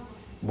is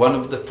one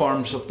of the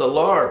forms of the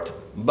Lord,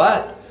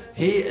 but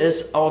he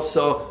is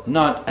also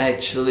not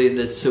actually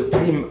the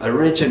supreme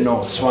original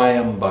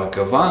Swayam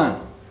Bhagavan.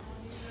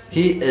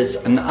 He is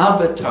an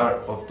avatar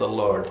of the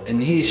Lord,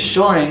 and he's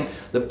showing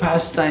the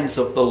pastimes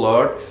of the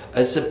Lord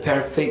as a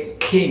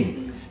perfect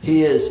king.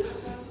 he is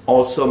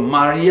also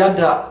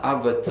Maryada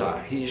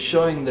avatar. He is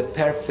showing the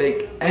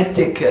perfect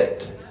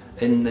etiquette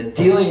in the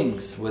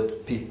dealings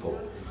with people.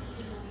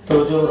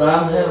 तो जो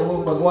राम है वो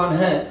भगवान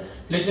है,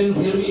 लेकिन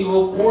फिर भी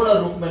वो पूर्ण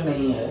रूप में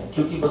नहीं है,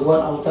 क्योंकि भगवान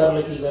अवतार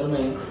लेके घर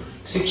में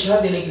शिक्षा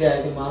देने के लिए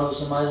आए थे मानव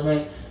समाज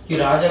में कि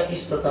राजा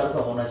किस प्रकार का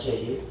होना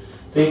चाहिए।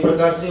 तो एक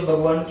प्रकार से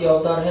भगवान के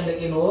अवतार है,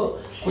 लेकिन वो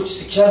कुछ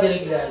शिक्षा देने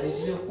के लिए आए थे,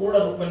 इसलिए वो पूर्ण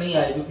रूप में नहीं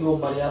आए, क्योंकि वो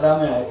मर्यादा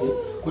में आए थे।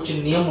 कुछ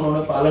नियम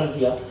उन्होंने पालन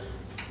किया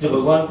जो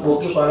भगवान को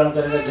के पालन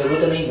करने का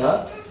जरूरत नहीं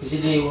था,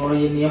 इसीलिए उन्होंने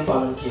ये नियम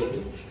पालन किए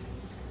थे।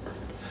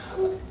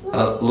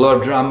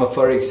 Lord Rama,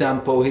 for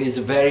example, he is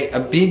very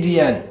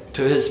obedient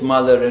to his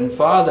mother and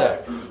father.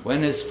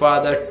 When his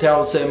father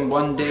tells him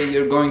one day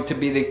you're going to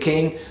be the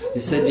king,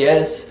 he said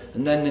yes,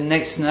 and then the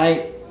next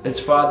night his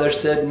father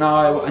said,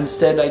 no,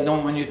 instead I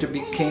don't want you to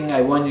be king,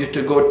 I want you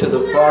to go to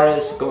the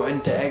forest, go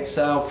into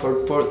exile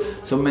for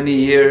so many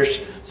years.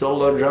 So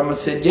Lord Rama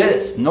said,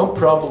 yes, no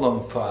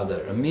problem,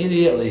 father.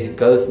 Immediately he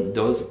goes and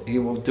he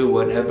will do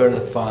whatever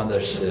the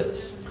father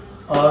says.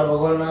 और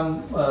भगवान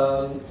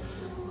राम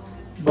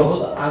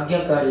बहुत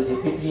आज्ञाकारी थे,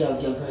 पितृ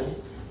आज्ञाकारी।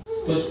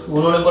 तो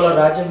उन्होंने बोला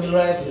राज्य मिल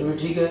रहा है फिर भी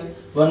ठीक है,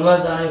 वनवास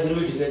जाना है फिर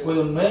भी ठीक है, कोई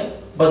उनमें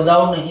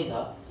बदलाव नहीं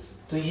था।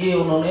 तो ये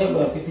उन्होंने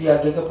पितृ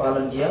आज्ञा का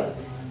पालन किया।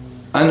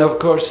 And of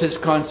course his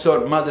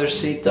consort mother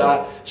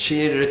Sita,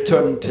 she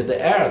returned to the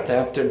earth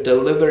after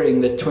delivering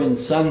the twin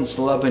sons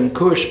Lava and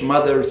Kush.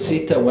 Mother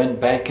Sita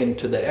went back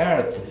into the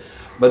earth.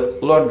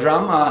 But Lord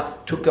Rama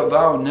took a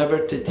vow never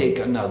to take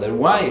another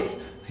wife.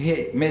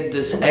 He made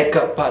this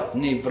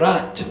Ekapatni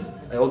Vrat.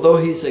 Although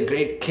he's a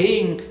great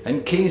king,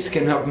 and kings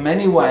can have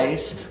many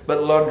wives,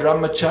 but Lord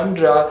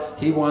Ramachandra,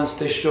 he wants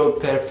to show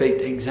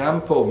perfect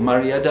example,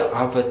 Maryada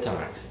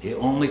avatar. He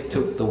only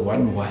took the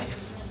one wife.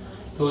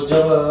 तो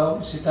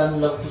जब सीता ने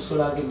love कुश को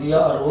लाके दिया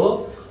और वो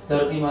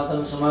धरती माता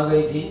में समा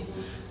गई थी,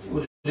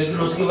 लेकिन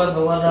उसके बाद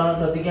भगवान राम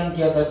ने प्रतिज्ञा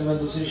किया था कि मैं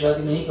दूसरी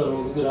शादी नहीं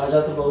करूँगा, क्योंकि राजा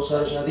तो बहुत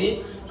सारी शादी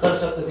कर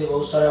सकते थे,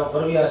 बहुत सारे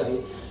ऑफर भी आए थे,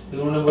 लेकिन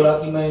उन्होंने बोला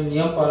कि मैं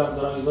नियम पालन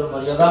कर रहा हूँ, इस बार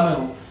मर्यादा में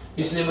हूँ,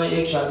 इसलिए मैं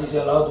एक शादी से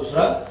अलावा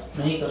दूसरा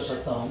नहीं कर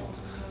सकता हूँ।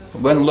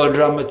 When Lord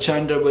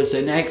Ramachandra was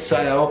in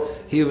exile,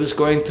 he was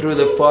going through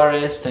the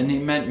forest and he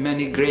met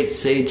many great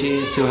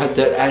sages who had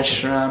their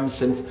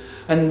ashrams,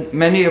 and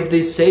many of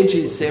these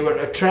sages, they were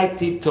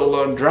attracted to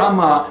Lord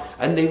Rama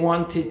and they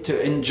wanted to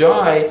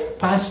enjoy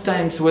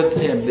pastimes with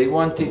him. They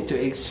wanted to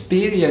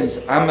experience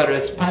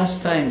amorous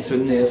pastimes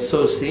in the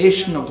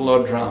association of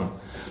Lord Ram.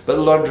 But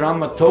Lord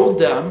Rama told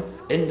them,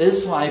 in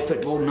this life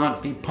it will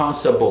not be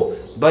possible,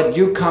 but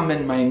you come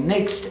in my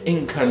next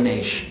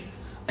incarnation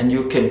and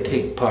you can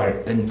take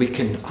part and we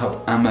can have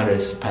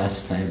amorous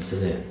pastimes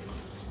then.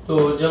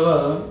 तो जब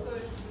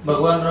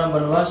भगवान राम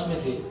वनवास में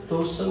थे तो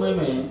उस समय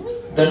में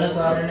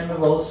दंडकारण्य में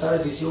बहुत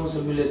सारे ऋषियों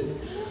से मिले थे।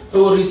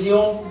 तो वो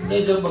ऋषियों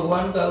ने जब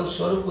भगवान का उस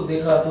स्वरूप को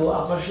देखा तो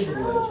आकर्षित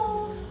हो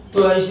गए,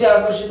 तो ऐसे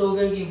आकर्षित हो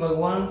गए कि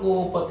भगवान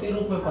को पति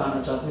रूप में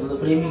पाना चाहते थे,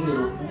 प्रेमी के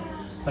रूप में।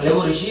 भले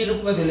वो ऋषि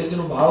रूप में थे लेकिन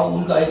वो भाव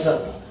उनका ऐसा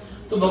था।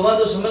 तो भगवान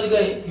तो समझ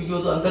गए क्योंकि वो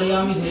तो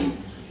अंतर्यामी थे,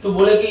 तो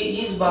बोले कि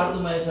इस बार तो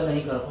मैं ऐसा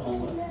नहीं कर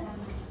पाऊंगा,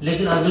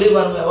 लेकिन अगली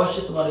बार मैं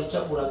अवश्य तुम्हारी इच्छा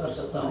पूरा कर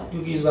सकता हूँ,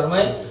 क्योंकि इस बार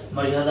मैं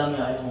मर्यादा में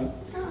आया हूँ।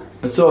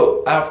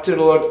 So after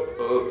Lord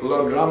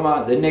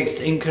Rama, the next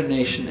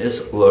incarnation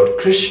is Lord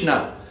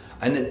Krishna.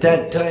 And at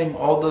that time,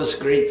 all those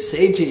great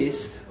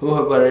sages who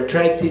were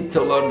attracted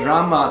to Lord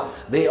Rama,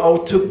 they all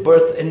took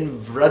birth in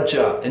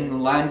Vraja, in the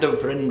land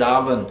of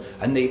Vrindavan.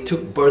 And they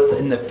took birth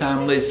in the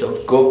families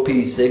of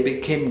gopis. They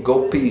became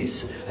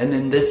gopis. And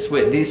in this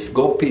way, these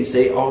gopis,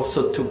 they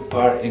also took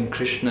part in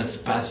Krishna's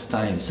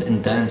pastimes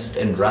and danced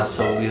in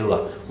Rasa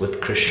Leela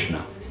with Krishna.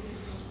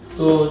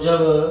 तो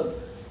जब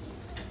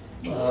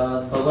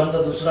भगवान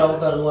का दूसरा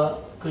अवतार हुआ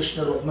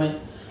कृष्ण रूप में,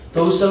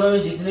 तो उस समय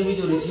में जितने भी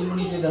जो ऋषि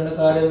मुनि थे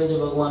दंडकारण्य में, जो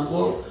भगवान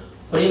को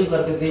प्रेम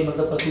करते थे,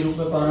 मतलब पति रूप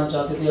में पाना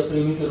चाहते थे या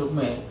प्रेमी के रूप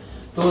में,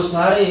 तो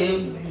सारे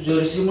जो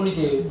ऋषि मुनि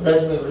थे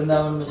ब्रज में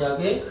वृंदावन में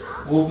जाके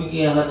गोपी के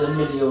यहाँ जन्म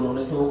लिया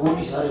उन्होंने, तो वो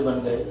गोपी सारे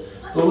बन गए।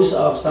 तो उस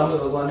अवस्था में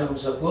भगवान ने उन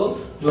सबको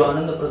जो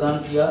आनंद प्रदान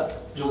किया,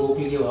 जो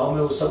गोपी के भाव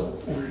में, वो सब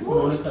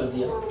उन्होंने कर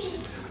दिया।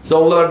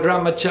 So Lord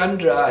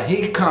Ramachandra,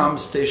 he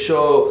comes to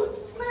show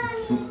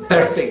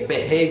perfect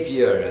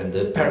behavior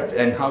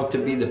and how to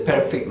be the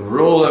perfect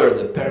ruler,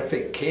 the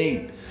perfect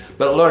king.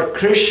 But Lord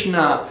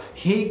Krishna,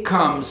 he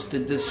comes to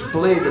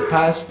display the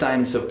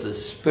pastimes of the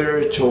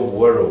spiritual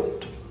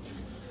world.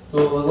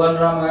 तो भगवान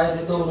राम आए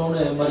थे तो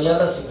उन्होंने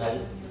मर्यादा सिखाई,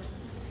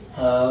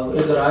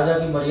 एक राजा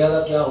की मर्यादा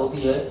क्या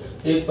होती है,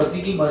 एक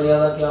पति की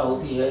मर्यादा क्या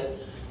होती है,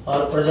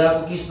 और प्रजा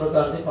को किस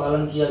प्रकार से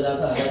पालन किया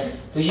जाता है।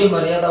 तो ये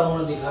मर्यादा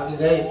उन्होंने दिखा के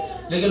गए।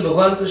 लेकिन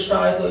भगवान कृष्ण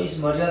आए तो इस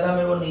मर्यादा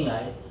में वो नहीं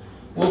आए,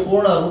 वो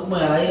पूर्ण रूप में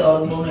आए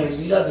और उन्होंने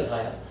लीला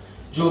दिखाया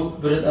जो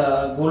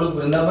गोलोक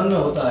वृंदावन में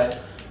होता है,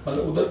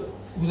 मतलब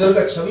उधर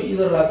का छवि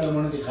इधर लाके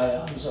उन्होंने दिखाया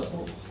हम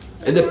सबको।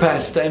 The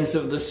pastimes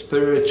of the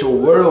spiritual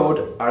world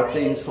are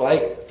things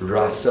like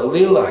Rasa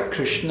Leela,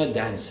 Krishna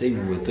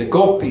dancing with the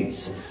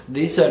gopis.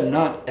 these are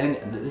not, and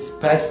this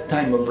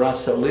pastime of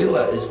Rasa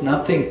Leela is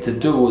nothing to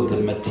do with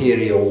the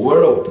material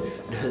world.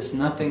 It has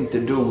nothing to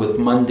do with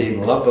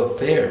mundane love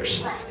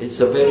affairs. It's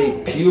a very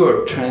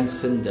pure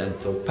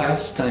transcendental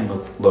pastime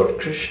of Lord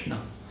Krishna.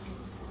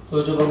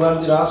 तो जो भगवान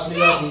की रास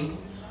लीला थी,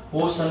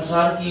 वो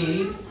संसार की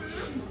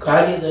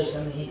कार्य जैसा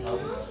नहीं था,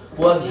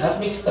 वो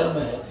आध्यात्मिक स्तर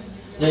में है।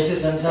 जैसे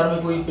संसार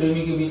में कोई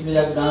प्रेमी के बीच में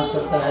जाकर डांस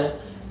करता है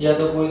या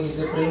तो कोई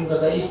किसी से प्रेम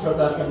करता है, इस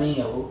प्रकार का नहीं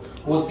है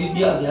वो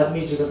दिव्य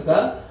आध्यात्मिक जगत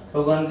का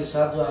भगवान के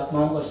साथ जो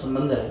आत्माओं का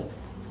संबंध है।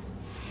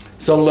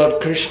 So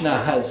Lord Krishna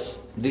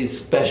has these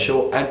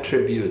special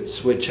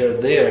attributes which are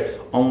there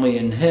only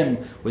in him,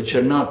 which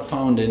are not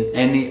found in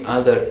any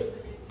other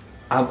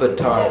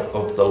avatar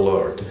of the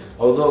Lord.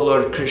 Although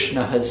Lord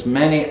Krishna has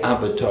many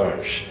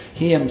avatars,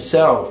 he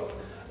himself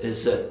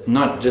is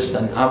not just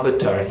an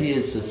avatar, he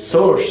is the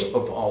source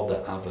of all the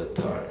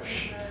avatars.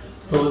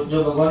 तो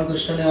जो भगवान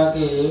कृष्ण ने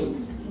आके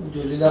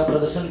जो लीला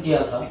प्रदर्शन किया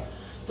था,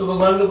 तो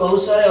भगवान के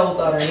बहुत सारे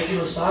अवतार हैं, लेकिन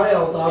वो सारे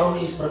अवतारों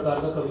ने इस प्रकार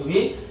का कभी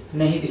भी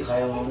नहीं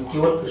दिखाया। उन्होंने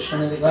केवल कृष्ण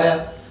ने दिखाया,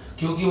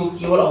 क्योंकि वो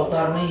केवल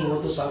अवतार नहीं, वो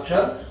तो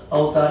साक्षात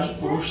अवतारी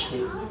पुरुष थे,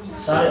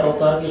 सारे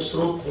अवतार के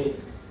स्रोत थे।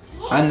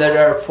 And there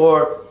are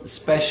 4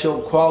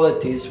 special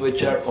qualities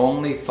which are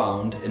only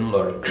found in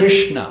Lord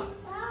Krishna.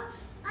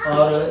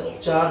 और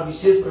 4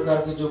 विशेष प्रकार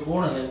के जो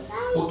गुण हैं,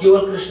 वो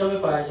केवल कृष्ण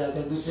में पाए जाते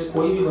हैं, दूसरे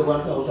कोई भी भगवान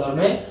के अवतार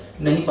में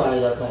नहीं पाया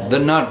जाता है।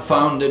 They're not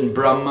found in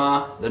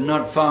Brahma, they're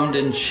not found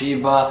in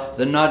Shiva,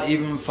 they're not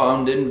even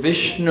found in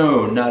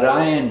Vishnu,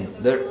 Narayan.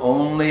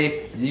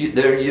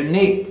 They're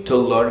unique to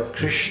Lord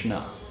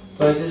Krishna.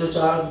 तो ऐसे जो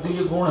 4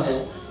 दिव्य गुण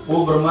हैं,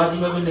 वो ब्रह्मा जी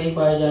में भी नहीं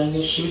पाए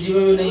जाएंगे, शिव जी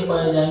में भी नहीं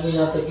पाए जाएंगे,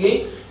 यहाँ तक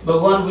कि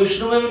भगवान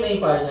विष्णु में भी नहीं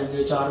पाए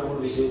जाएंगे 4 गुण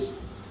विशेष।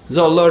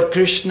 So Lord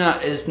Krishna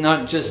is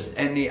not just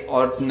any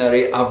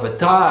ordinary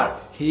avatar,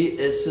 he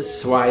is the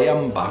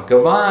Swayam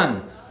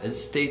Bhagavan.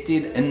 It's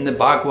stated in the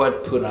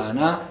Bhagavad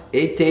Purana,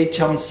 Ete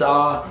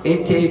chamsa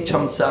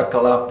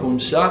kala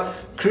pumsa,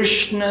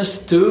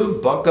 Krishnastu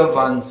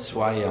Bhagavan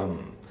Swayam.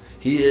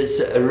 He is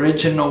the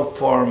original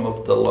form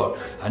of the Lord,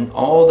 and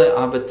all the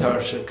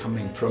avatars are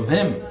coming from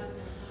him.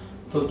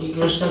 तो कि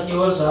कृष्ण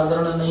केवल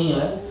साधारण नहीं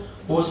है,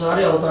 वो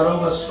सारे अवतारों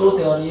का स्रोत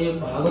है, और ये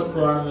भागवत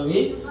पुराण में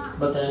भी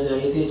बताया गया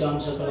है। चाम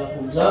सकला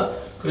पूजा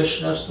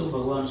कृष्णस्तु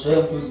भगवान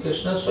स्वयं, क्योंकि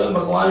कृष्ण स्वयं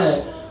भगवान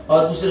है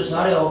और दूसरे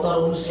सारे अवतार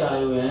उनसे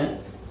आए हुए हैं।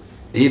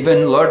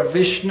 Even Lord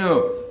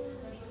Vishnu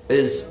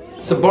is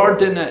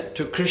subordinate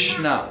to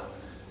Krishna.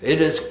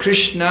 It is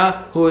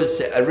Krishna who is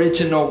the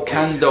original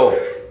candle,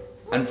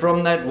 and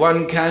from that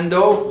one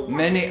candle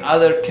many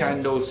other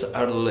candles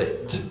are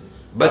lit,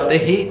 but the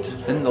heat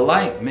and the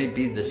light may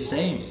be the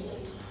same.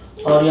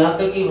 और यहाँ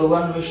तक कि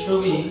भगवान विष्णु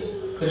भी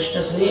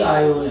कृष्ण से ही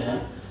आए हुए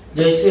हैं।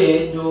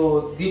 जैसे जो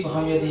दीप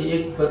हम यदि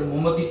एक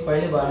मोमबत्ती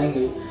पहले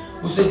बालेंगे,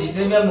 उससे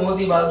जितने भी हम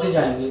मोमबत्ती बालते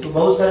जाएंगे तो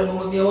बहुत सारे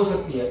मोमबत्तियाँ हो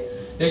सकती है,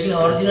 लेकिन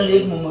ओरिजिनल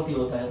एक मोमबत्ती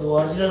होता है। तो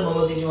ओरिजिनल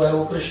मोमबत्ती जो है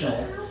वो कृष्ण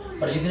है,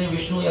 और जितने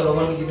विष्णु या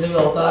भगवान के जितने भी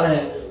अवतार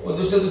हैं वो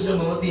दूसरे दूसरे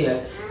मोमबत्ती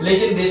है,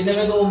 लेकिन देखने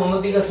में तो वो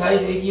मोमबत्ती का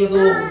साइज एक ही है, तो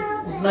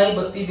उतना ही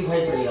बत्ती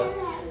दिखाई पड़ेगा।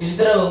 इसी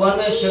तरह भगवान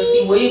में शक्ति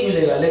वही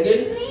मिलेगा, लेकिन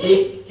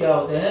एक क्या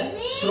होते हैं,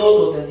 स्रोत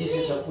होते हैं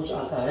जिससे सब कुछ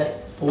आता है,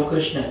 वो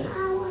कृष्ण है।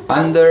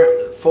 Under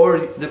I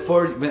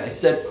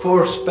said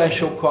 4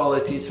 special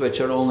qualities which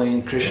are only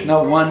in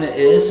Krishna. One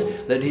is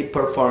that he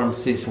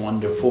performs these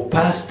wonderful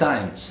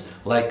pastimes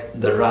like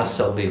the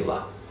Rasa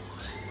Leela.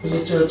 ये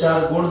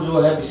 4 गुण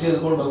जो है, विशेष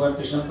गुण भगवान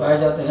कृष्ण में पाए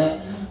जाते हैं,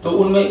 तो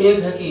उनमें एक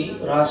है कि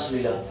रास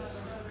लीला,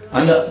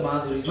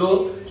 माधुरी, जो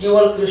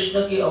केवल कृष्ण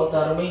के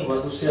अवतार में ही हुआ,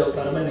 दूसरे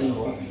अवतार में नहीं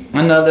हुआ।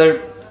 Another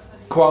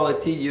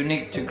quality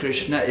unique to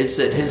Krishna is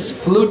that his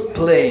flute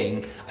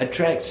playing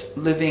attracts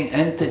living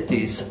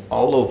entities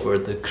all over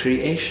the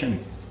creation.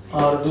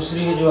 और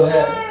दूसरी जो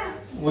है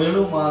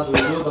वेणु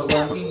माधुरी, जो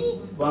भगवान की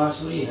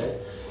बांसुरी है,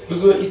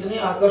 क्योंकि वो इतनी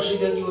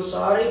आकर्षित है कि वो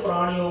सारे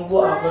प्राणियों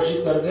को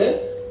आकर्षित करके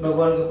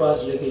भगवान के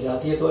पास लेके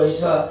जाती है। तो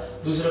ऐसा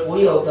दूसरा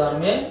कोई अवतार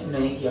में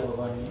नहीं किया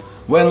भगवान ने।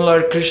 When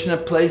Lord Krishna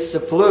plays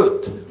the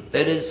flute,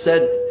 it is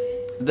said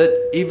that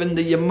even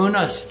the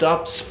Yamuna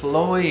stops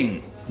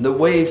flowing. The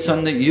waves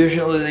on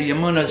usually the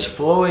Yamuna is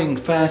flowing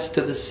fast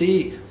to the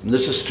sea.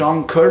 There's a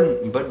strong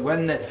current, but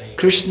when the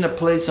Krishna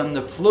plays on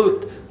the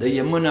flute, the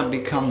Yamuna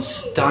becomes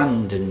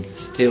stunned and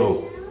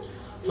still.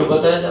 तो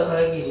बताया जाता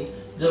है कि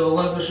जब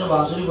भगवान कृष्ण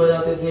बांसुरी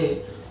बजाते थे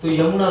तो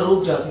यमुना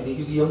रुक जाती थी,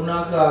 क्योंकि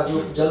यमुना का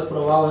जो जल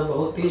प्रवाह है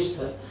बहुत तेज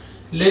था,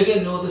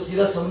 लेकिन वो तो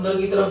सीधा समुद्र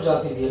की तरफ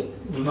जाती थी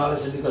हिमालय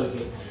से निकल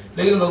के,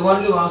 लेकिन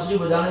भगवान की बांसुरी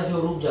बजाने से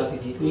वो रुक जाती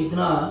थी। तो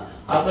इतना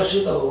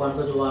आकर्षित था भगवान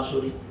का जो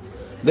बांसुरी।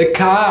 The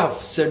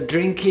calves are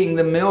drinking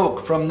the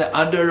milk from the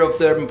udder of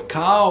their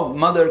cow,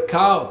 mother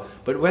cow,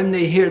 but when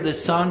they hear the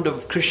sound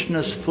of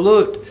Krishna's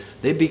flute,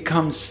 they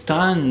become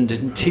stunned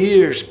and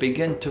tears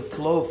begin to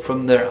flow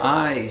from their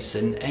eyes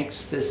in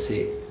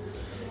ecstasy.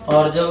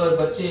 और जब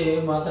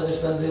बच्चे माता के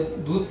स्तन से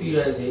दूध P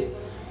रहे थे,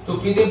 तो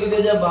पीते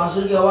पीते जब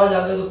बांसुरी की आवाज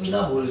आ गई तो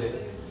पीना भूल गए।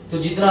 तो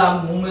जितना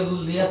मुंह में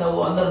दूध लिया था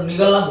वो अंदर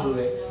निकलना भूल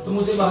गए, तो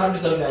मुंह से बाहर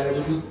निकल के आएगा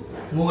जो दूध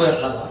मुंह में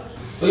रखा था।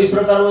 तो इस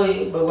प्रकार वो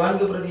भगवान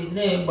के प्रति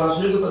इतने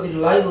बांसुरी के प्रति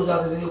लायक हो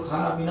जाते थे,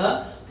 खाना पीना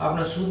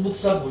अपना सूद बुद्ध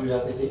सब भूल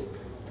जाते थे।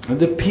 And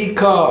the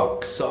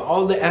peacocks,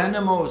 all the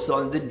animals,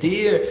 all the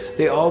deer,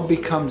 they all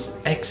become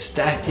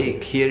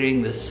ecstatic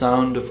hearing the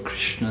sound of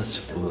Krishna's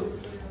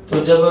flute. तो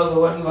जब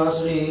भगवान की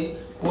बांसुरी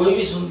कोई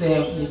भी सुनते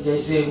हैं,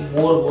 जैसे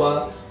मोर हुआ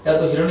या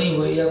तो हिरणी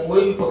हुई या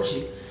कोई भी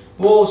पक्षी,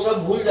 वो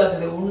सब भूल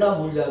जाते थे, उड़ना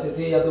भूल जाते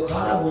थे या तो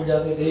खाना भूल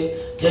जाते थे,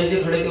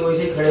 जैसे खड़े थे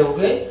वैसे ही खड़े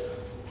होके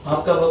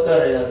हक्का बक्का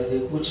रह जाते थे,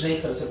 कुछ नहीं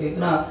कर सके,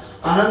 इतना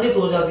आनंदित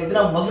हो जाते,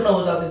 इतना मग्न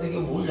हो जाते थे कि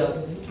भूल जाते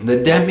थे। The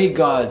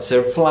demigods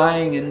are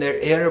flying in their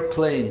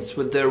airplanes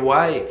with their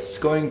wives,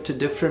 going to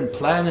different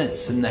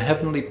planets in the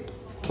heavenly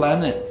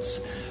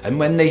planets. And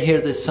when they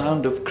hear the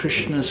sound of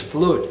Krishna's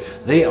flute,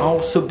 they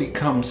also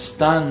become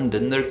stunned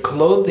and their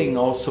clothing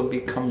also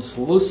becomes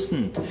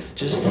loosened,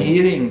 just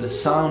hearing the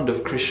sound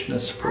of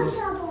Krishna's flute.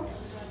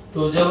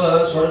 तो जब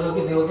स्वर्ग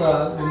के देवता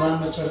विमान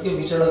में चढ़ के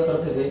विचरण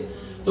करते थे,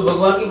 तो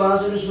भगवान की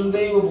बांसुरी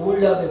सुनते ही वो भूल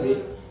जाते थे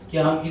कि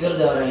हम किधर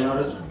जा रहे हैं और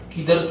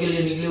किधर के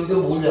लिए निकले हुए थे,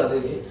 वो भूल जाते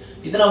थे,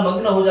 इतना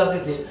मग्न हो जाते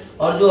थे।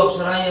 और जो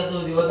अप्सराएं या तो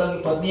देवता की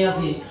पत्नियां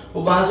थी,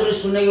 वो बांसुरी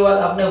सुनने के बाद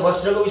अपने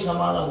वस्त्र को भी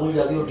संभालना भूल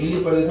जाती, वो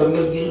ढीली पड़ गई,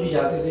 कभी गिर भी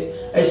जाते थे,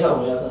 ऐसा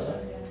हो जाता था।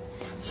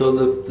 So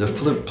the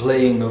flute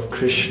playing of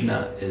Krishna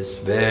is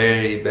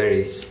very,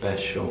 very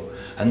special.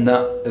 And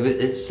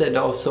it's said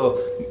also,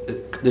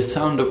 the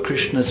sound of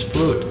Krishna's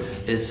flute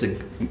is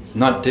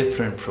not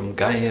different from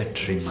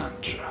Gayatri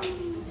mantra.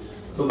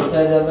 तो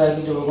बताया जाता है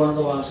कि जो भगवान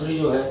का बांसुरी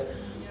जो है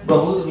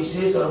बहुत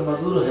विशेष और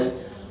मधुर है,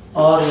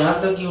 और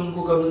यहाँ तक कि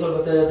उनको कभी-कभी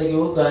बताया जाता है कि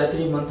वो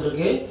गायत्री मंत्र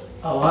के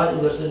आवाज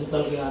उधर से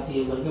निकल के आती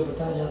है करके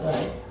बताया जाता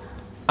है।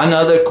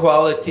 Another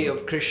quality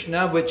of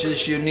Krishna which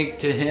is unique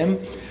to him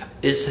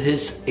is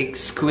his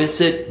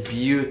exquisite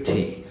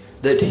beauty,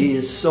 that he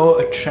is so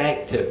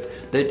attractive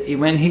that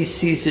when he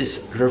sees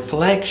his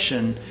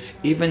reflection,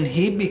 even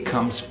he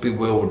becomes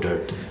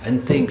bewildered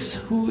and thinks,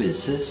 who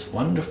is this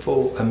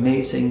wonderful,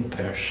 amazing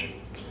person?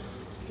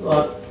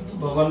 और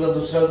भगवान का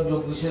दूसरा जो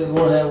विशेष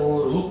गुण है वो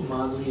रूप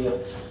माधुरी है।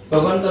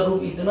 भगवान का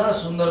रूप इतना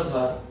सुंदर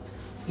था,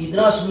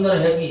 इतना सुंदर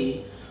है कि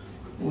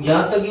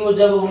यहाँ तक कि वो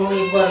जब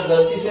उन्होंने एक बार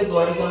गलती से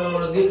द्वारिका में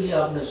उन्होंने देख लिया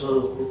अपने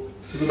स्वरूप को,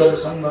 क्योंकि उधर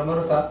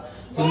संगमरमर था,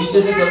 तो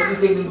नीचे से गलती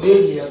से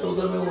देख लिया, तो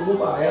उधर में वो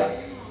रूप आया,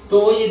 तो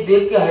वो ये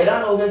देख के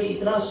हैरान हो गया कि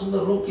इतना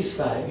सुंदर रूप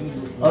किसका है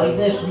और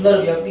इतने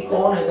सुंदर व्यक्ति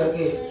कौन है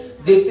करके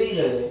देखते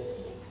ही रह गए।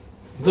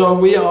 So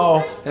we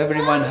all,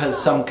 everyone has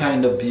some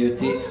kind of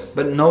beauty,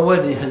 but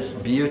nobody has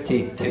beauty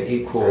to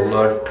equal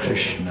Lord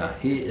Krishna.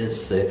 He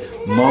is the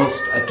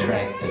most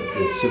attractive,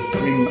 the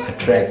supreme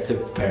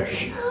attractive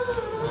person.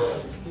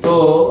 तो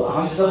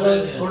हम सब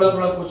में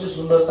थोड़ा-थोड़ा कुछ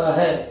सुंदरता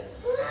है,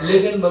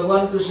 लेकिन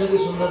भगवान कृष्ण की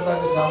सुंदरता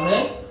के सामने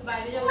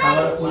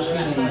हमारा कुछ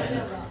भी नहीं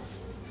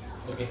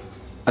है।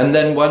 And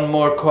then one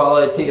more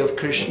quality of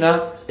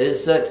Krishna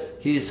is that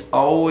he's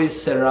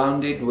always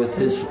surrounded with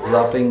his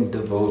loving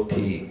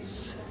devotees.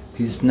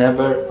 He's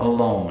never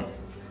alone.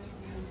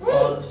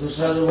 और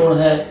दूसरा जो गुण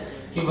है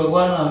कि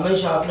भगवान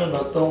हमेशा अपने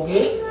भक्तों के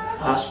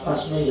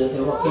आसपास में ही रहते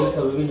हैं, वो अकेले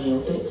कभी भी नहीं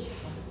होते।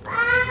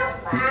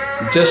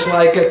 Just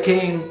like a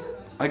king,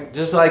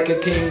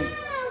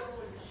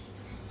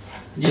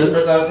 जिस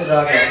प्रकार से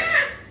राजा,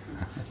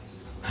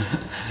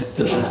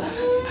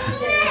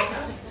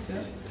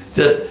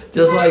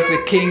 just like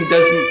the king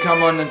doesn't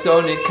come on his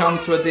own, he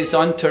comes with his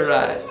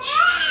entourage.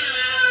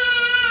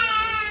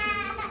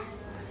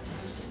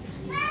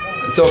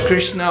 So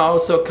Krishna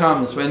also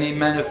comes when he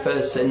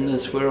manifests in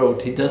this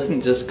world. He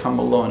doesn't just come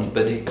alone,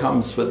 but he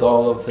comes with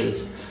all of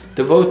his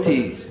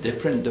devotees,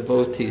 different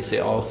devotees, they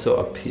also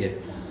appear.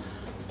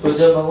 तो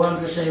जब भगवान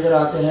कृष्ण इधर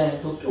आते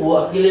हैं तो वो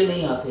अकेले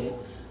नहीं आते,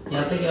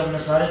 यहाँ तक कि अपने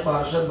सारे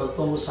पार्षद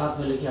भक्तों को साथ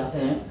में लेके आते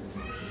हैं।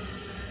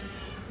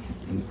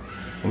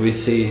 We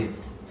see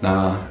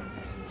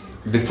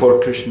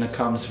before Krishna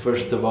comes,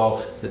 first of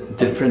all, the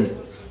different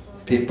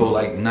people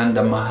like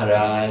Nanda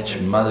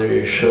Maharaj, Mother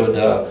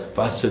Yashoda,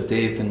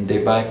 Vasudeva and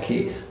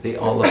Devaki, they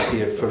all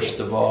appear first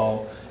of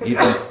all.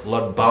 Even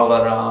Lord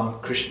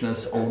Balaram,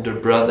 Krishna's older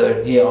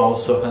brother, he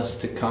also has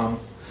to come.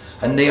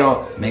 And they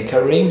all make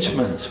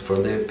arrangements for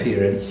the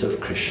appearance of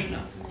Krishna.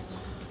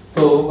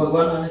 तो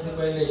भगवान आने से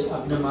पहले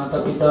अपने माता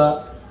पिता,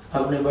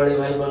 अपने बड़े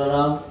भाई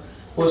बलराम,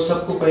 वो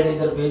सबको पहले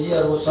इधर भेजे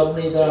और वो सब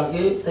ने इधर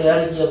आके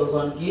तैयारी किया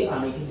भगवान की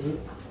आने के लिए।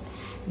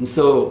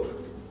 So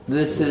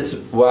this is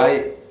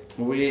why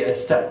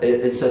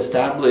it's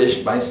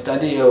established by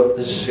study of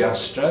the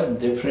Shastra and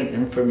different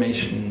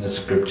information in the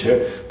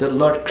scripture that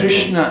Lord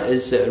Krishna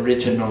is the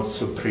original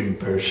Supreme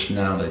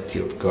Personality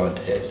of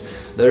Godhead.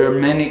 There are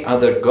many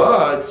other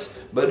gods,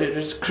 but it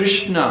is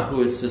Krishna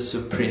who is the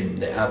Supreme,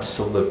 the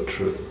Absolute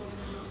Truth.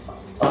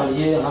 और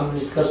ये हम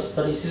निष्कर्ष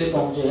पर इसलिए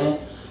पहुँचे हैं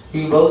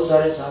कि बहुत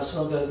सारे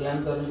शास्त्रों का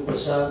अध्ययन करने के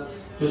पश्चात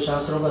जो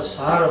शास्त्रों का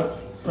सार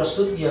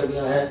प्रस्तुत किया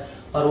गया है,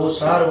 और वो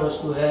सार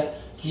वस्तु है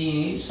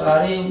कि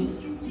सारे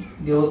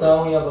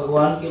देवताओं या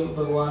भगवान के भी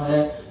भगवान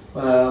है,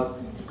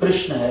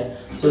 कृष्ण है,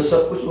 तो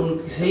सब कुछ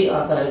उनसे ही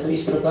आता है। तो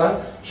इस प्रकार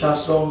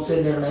शास्त्रों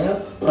से निर्णय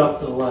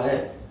प्राप्त हुआ है।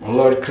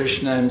 Lord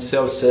Krishna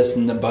himself says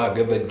in the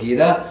Bhagavad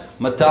Gita,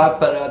 Mata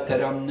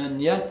parataram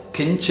nanyat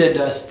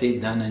kinchidasti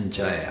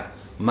dhananjaya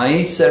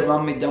Mai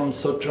sarvamidam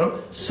sutram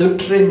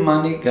sutrim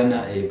mani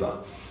gana eva.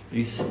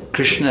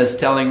 Krishna is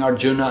telling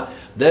Arjuna,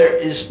 there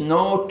is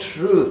no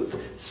truth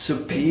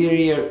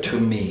superior to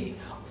me.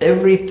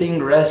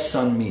 Everything rests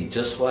on me,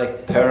 just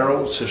like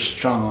pearls are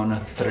strung on a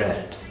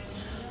thread.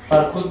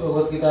 और खुद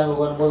भगवत गीता में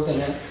भगवान बोलते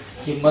हैं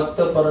कि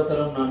मत्त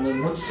परतरम नान्य,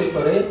 मुझसे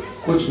परे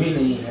कुछ भी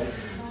नहीं है।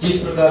 जिस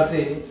प्रकार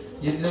से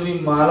जितने भी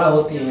माला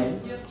होती हैं,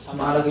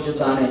 माला के जो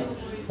दाने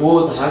वो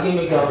धागे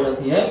में क्या हो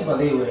जाती है,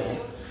 बंधे हुए हैं।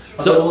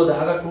 अगर वो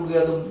धागा टूट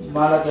गया तो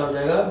माला क्या हो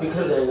जाएगा,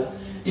 बिखर जाएगा।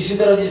 इसी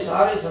तरह ये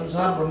सारे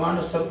संसार ब्रह्मांड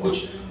सब कुछ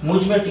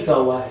मुझ में टिका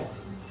हुआ है।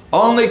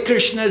 Only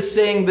Krishna is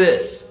saying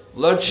this.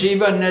 Lord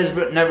Shiva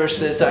never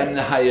says I'm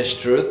the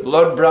highest truth.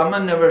 Lord Brahma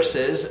never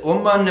says.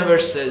 Uma never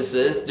says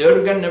this.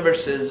 Durga never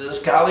says this.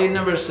 Kali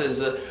never says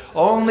this.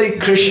 Only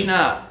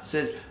Krishna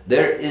says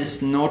there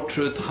is no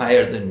truth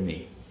higher than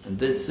me. And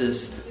this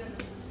is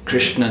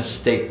Krishna's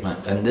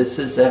statement, and this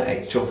is the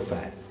actual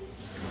fact.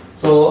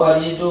 तो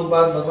और ये जो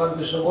बात भगवान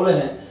कृष्ण बोले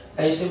हैं,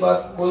 ऐसी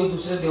बात कोई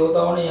दूसरे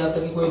देवताओं ने, यहाँ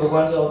तक कि कोई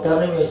भगवान के अवतार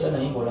ने भी ऐसा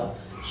नहीं बोला।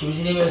 शिव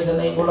जी ने भी ऐसा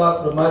नहीं बोला,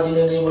 ब्रह्मा जी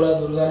ने नहीं बोला,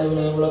 दुर्गा ने भी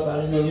नहीं बोला,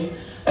 काली ने भी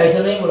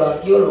ऐसा नहीं बोला।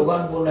 केवल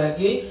भगवान बोल रहे हैं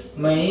कि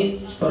मैं ही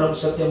परम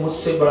सत्य,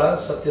 मुझसे बड़ा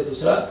सत्य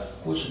दूसरा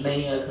कुछ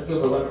नहीं है करके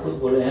भगवान खुद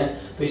बोले हैं।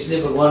 तो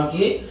इसलिए भगवान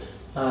की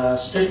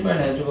स्टेटमेंट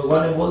है, जो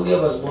भगवान ने बोल दिया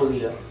बस बोल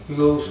दिया,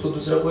 क्योंकि उसको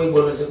दूसरा कोई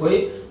बोलने से कोई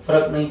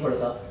फर्क नहीं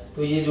पड़ता।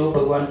 तो ये जो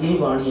भगवान की ही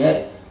वाणी है।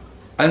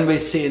 And we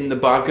see in the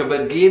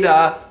Bhagavad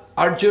Gita,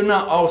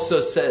 Arjuna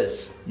also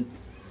says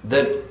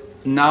that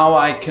now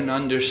I can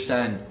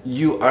understand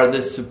you are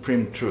the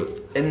supreme truth.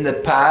 In the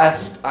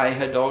past, I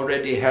had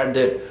already heard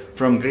it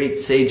from great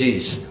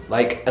sages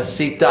like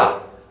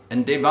Asita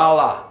and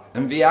Devala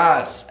and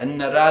Vyas and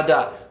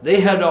Narada. They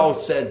had all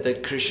said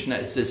that Krishna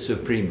is the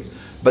supreme.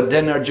 But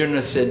then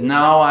Arjuna said,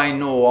 now I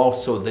know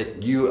also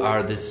that you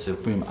are the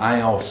supreme.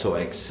 I also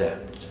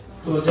accept.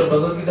 तो जब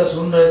भगवत गीता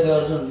सुन रहे थे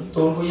अर्जुन,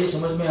 तो उनको ये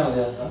समझ में आ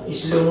गया था।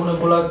 इसलिए उन्होंने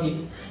बोला कि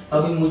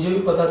अभी मुझे भी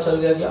पता चल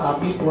गया कि आप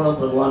ही पूर्ण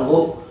भगवान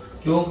हो।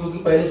 क्यों? क्योंकि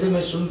पहले से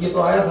मैं सुन के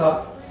तो आया था,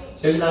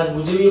 लेकिन आज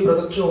मुझे भी ये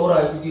प्रत्यक्ष हो रहा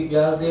है, क्योंकि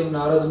व्यासदेव,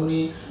 नारद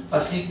मुनि,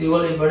 असित,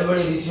 देवल, बड़े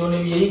बड़े ऋषियों ने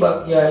भी यही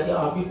बात किया है कि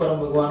आप ही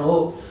परम भगवान हो।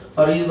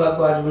 और इस बात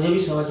को आज मुझे भी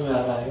समझ में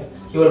आ रहा है।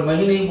 केवल मैं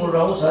ही नहीं बोल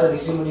रहा हूँ, सारे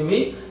ऋषि मुनि भी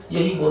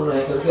यही बोल रहे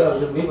हैं करके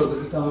अर्जुन भी भगवत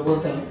गीता में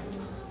बोलते हैं।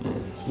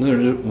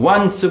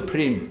 One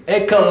supreme,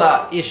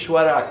 Ekala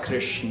Ishwara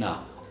Krishna,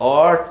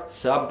 or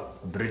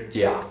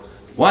Sabhritya.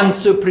 One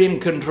supreme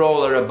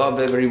controller above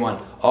everyone.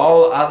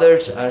 All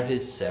others are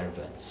his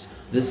servants.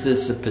 This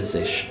is the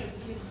position.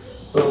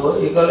 तो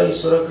एकल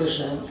ईश्वर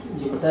कृष्ण है,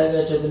 ये बताया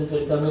गया चैतन्य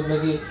चरितामृत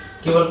में कि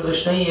केवल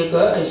कृष्ण ही एक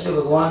ऐसे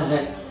भगवान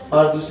है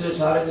और दूसरे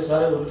सारे के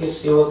सारे उनके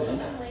सेवक हैं।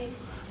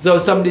 So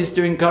somebody's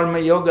doing karma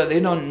yoga, they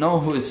don't know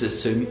who is the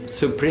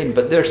supreme,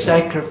 but they're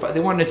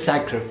they want to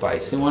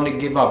sacrifice, they want to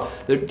give up,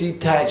 they're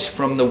detached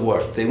from the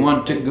work, they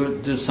want to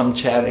do some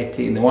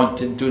charity, they want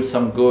to do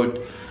some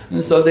good,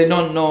 and so they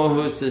don't know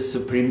who's the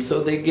supreme, so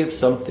they give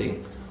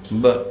something,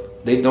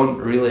 but they don't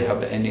really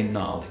have any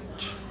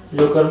knowledge.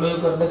 जो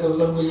कर्मयोग करते हैं,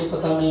 कभी कभी ये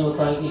पता नहीं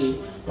होता है कि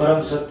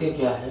परम सत्य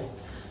क्या है,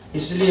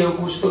 इसलिए वो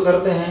कुछ तो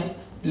करते हैं,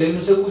 लेकिन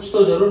उसे कुछ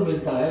तो जरूर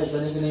मिलता है,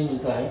 ऐसा नहीं कि नहीं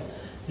मिलता है,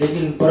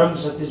 लेकिन परम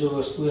सत्य जो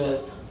वस्तु है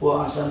वो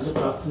आसान से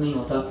प्राप्त नहीं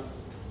होता।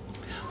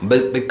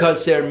 But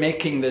because they're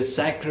making the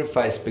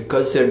sacrifice,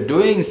 because they're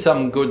doing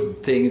some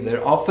good thing,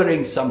 they're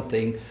offering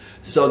something,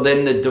 so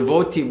then the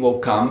devotee will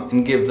come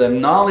and give them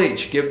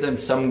knowledge, give them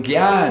some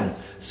gyan.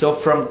 So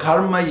from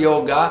karma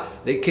yoga,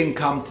 they can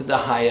come to the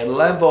higher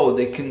level,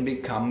 they can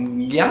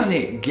become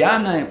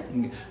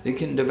jnana, they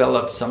can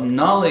develop some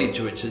knowledge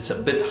which is a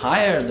bit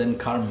higher than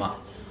karma.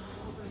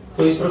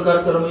 तो इस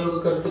प्रकार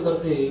कर्मयोग करते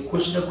करते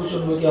कुछ न कुछ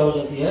उनमें क्या हो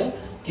जाती है,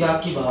 त्याग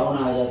की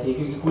भावना आ जाती है,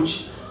 क्योंकि कुछ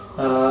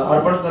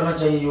अर्पण करना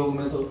चाहिए योग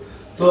में।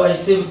 तो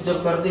ऐसे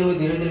जब करते हुए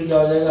धीरे धीरे क्या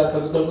हो जाएगा,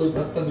 कभी कभी कोई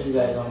भक्त मिल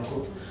जाएगा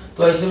उनको,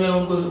 तो ऐसे में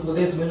उनको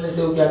उपदेश मिलने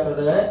से वो क्या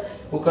करता है,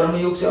 वो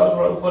कर्मयोग से और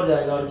थोड़ा ऊपर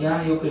जाएगा और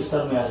ज्ञान योग के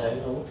स्तर में आ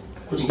जाएगा, वो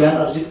कुछ ज्ञान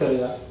अर्जित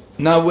करेगा।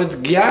 Now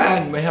with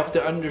Gyan, we have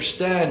to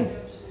understand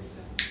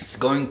it's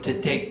going to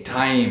take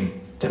time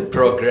to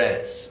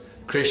progress.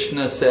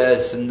 Krishna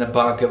says in the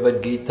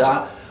Bhagavad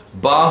Gita,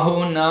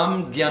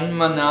 Bahunam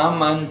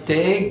Gyanmanam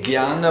ante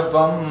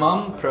Gyanavam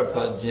mam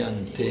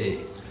prapadyante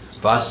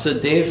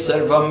Vasudev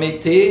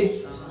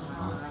Sarvamiti.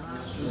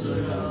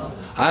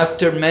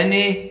 After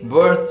many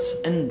births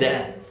and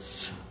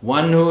deaths,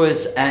 one who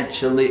is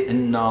actually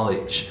in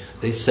knowledge,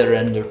 they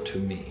surrender to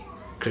me.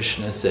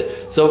 Krishna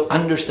said. So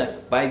understand,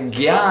 by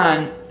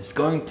Gyan, it's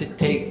going to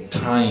take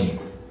time,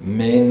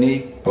 many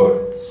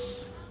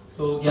births.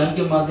 तो ज्ञान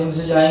के माध्यम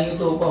से जाएंगे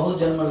तो बहुत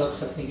जन्म लग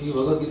सकते हैं, क्योंकि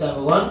भगवत गीता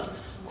भगवान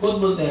खुद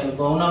बोलते हैं,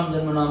 बहुनाम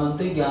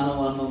जन्मनामन्ते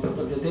ज्ञानवान मम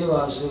प्रपद्यते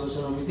वासुदेव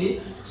सर्वमिति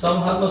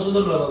समहात्मा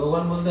सुदुर्लभ।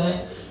 भगवान बोलते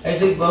हैं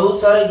ऐसे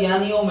बहुत सारे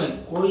ज्ञानियों में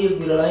कोई एक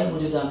विरला ही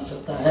मुझे जान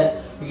सकता है,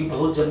 क्योंकि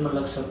बहुत जन्म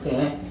लग सकते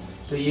हैं।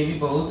 तो ये भी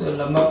बहुत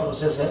लंबा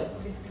प्रोसेस है।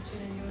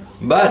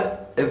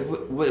 But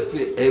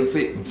if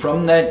we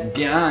from that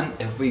gyan,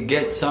 if we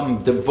get some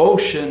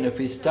devotion, if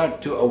we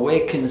start to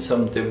awaken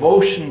some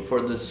devotion for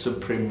the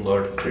Supreme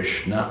Lord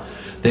Krishna,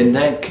 then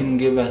that can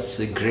give us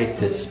the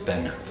greatest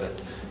benefit.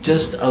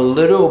 Just a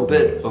little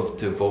bit of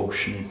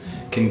devotion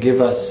can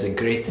give us the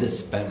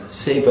greatest benefit,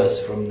 save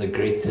us from the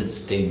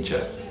greatest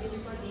danger.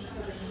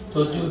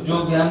 तो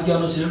जो ज्ञान के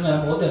अनुशीलन में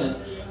हम होते हैं,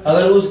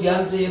 अगर उस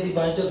ज्ञान से यदि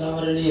बाई चांस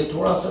हमारे लिए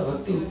थोड़ा सा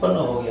भक्ति उत्पन्न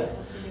हो गया,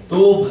 तो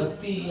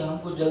भक्ति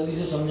हमको जल्दी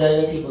से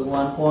समझाएगा कि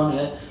भगवान कौन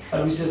है,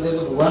 और विशेष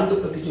करके भगवान के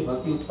प्रति जो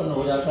भक्ति उत्पन्न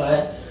हो जाता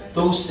है,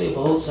 तो उससे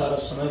बहुत सारा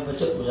समय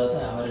बचत हो जाता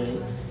है हमारे लिए.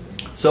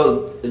 So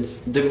it's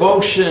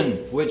devotion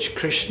which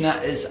Krishna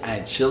is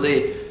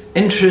actually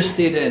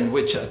interested in,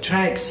 which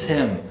attracts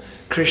him.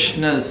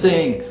 Krishna is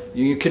saying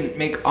you can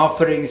make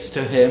offerings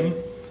to him.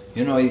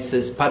 You know, he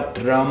says,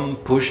 Patram,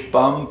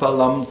 Pushpam,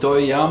 Palam,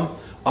 Toyam,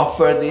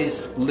 offer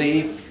these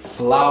leaf,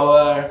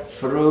 flower,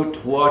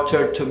 fruit,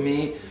 water to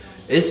me.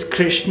 Is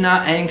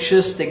Krishna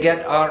anxious to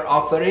get our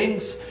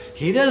offerings?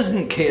 He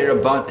doesn't care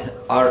about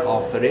our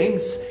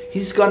offerings.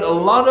 He's got a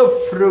lot of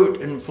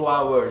fruit and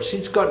flowers.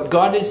 He's got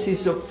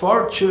goddesses of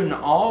fortune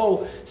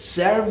all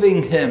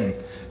serving him.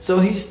 So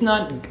he's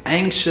not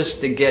anxious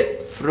to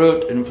get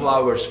fruit and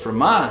flowers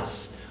from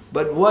us.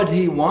 But what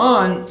he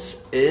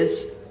wants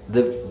is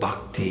the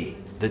bhakti,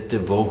 the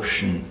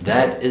devotion.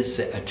 That is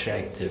the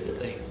attractive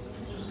thing.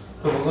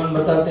 तो भगवान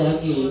बताते हैं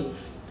कि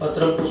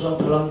पत्रम पुष्पम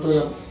फलम तो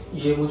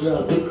ये मुझे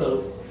अर्पित करो,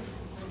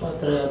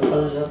 पत्र या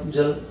फल या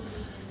जल.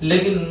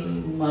 लेकिन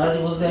महाराज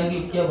बोलते हैं कि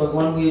क्या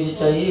भगवान को ये चीज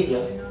चाहिए क्या?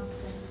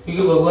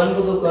 क्योंकि भगवान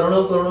को तो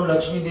करोड़ों करोड़ों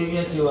लक्ष्मी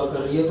देवियां सेवा कर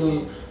रही है, तो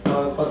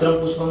पत्रम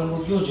पुष्पम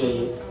उनको क्यों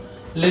चाहिए?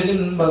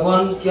 लेकिन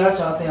भगवान क्या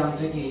चाहते हैं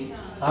हमसे कि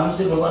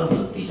हमसे भगवान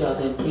भक्ति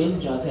चाहते हैं, प्रेम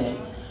चाहते हैं.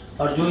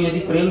 और जो यदि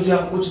प्रेम से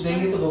हम कुछ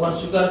देंगे तो भगवान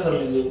स्वीकार कर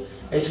लेंगे.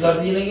 ऐसा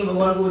अर्थ ये नहीं कि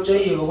भगवान को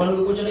चाहिए, भगवान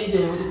को कुछ नहीं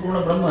चाहिए, वो तो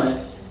पूर्ण ब्रह्म है.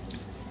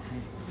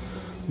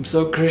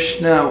 So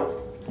Krishna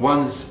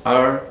wants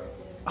our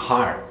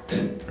heart,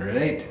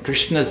 right?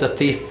 Krishna is a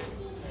thief.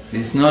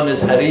 He's known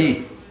as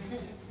Hari,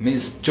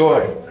 means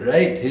chor,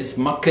 right? He's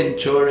Makkan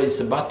chor, he's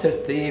a butter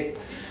thief.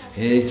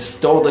 He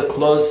stole the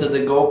clothes of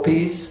the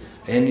gopis,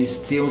 and he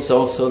steals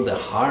also the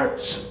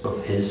hearts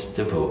of his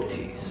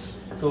devotees.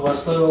 तो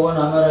वास्तव में भगवान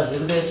हमारा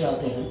हृदय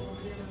चाहते हैं,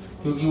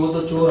 क्योंकि वो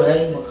तो चोर है,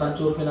 मक्खन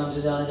चोर के नाम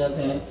से जाने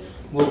जाते हैं,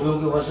 गोपियों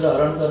के वस्त्र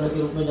हरण करने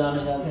के रूप में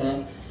जाने जाते हैं,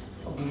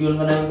 क्योंकि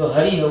उनका नाम तो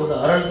हरि है, वो तो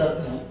हरण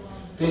करते हैं,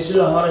 तो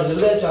इसलिए हमारा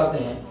हृदय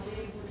चाहते हैं.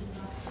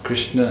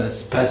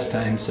 Krishna's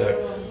pastimes are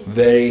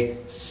very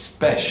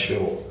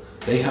special.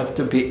 They have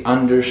to be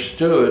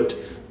understood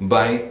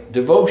by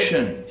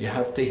devotion. You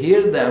have to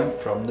hear them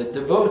from the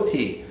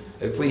devotee.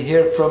 If we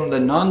hear from the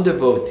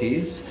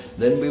non-devotees,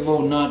 then we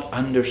will not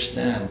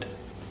understand.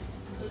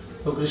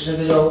 तो कृष्ण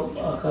की जो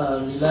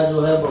लीला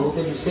जो है बहुत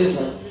ही विशेष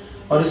है,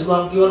 और इसको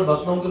हम केवल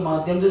भक्तों के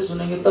माध्यम से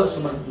सुनेंगे तब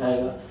समझ में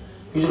आएगा.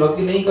 जो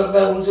भक्ति नहीं करता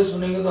है उनसे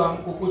सुनेंगे तो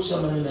हमको कुछ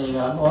समझ नहीं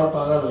आएगा, हम और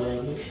पागल हो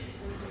जाएंगे.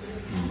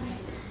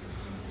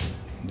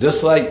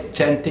 Just like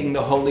chanting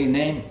the holy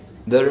name,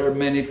 there are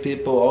many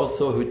people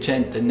also who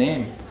chant the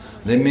name.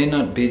 They may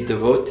not be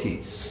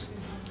devotees,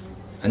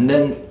 and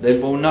then they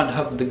will not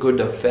have the good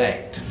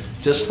effect.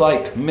 Just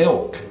like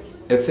milk,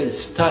 if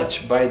it's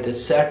touched by the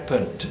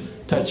serpent,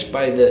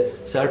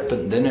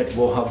 then it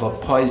will have a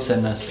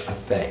poisonous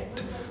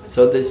effect.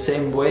 So the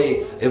same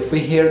way, if we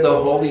hear the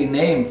holy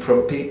name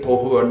from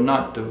people who are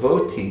not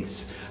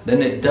devotees,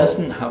 then it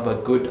doesn't have a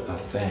good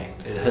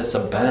effect. It has a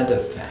bad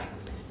effect.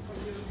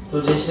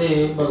 तो जैसे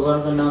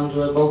भगवान का नाम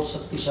जो है बहुत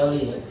शक्तिशाली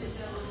है,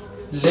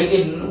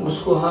 लेकिन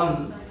उसको हम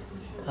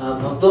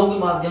भक्तों के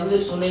माध्यम से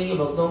सुनेंगे,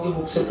 भक्तों के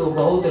मुख से तो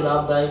बहुत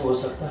लाभदायक हो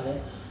सकता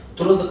है,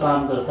 तुरंत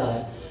काम करता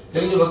है.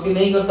 लेकिन जो भक्ति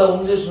नहीं करता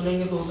उनसे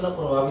सुनेंगे तो उतना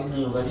प्रभावित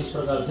नहीं होगा. जिस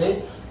प्रकार से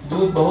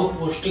दूध बहुत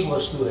पौष्टिक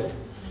वस्तु है,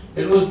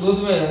 लेकिन उस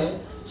दूध में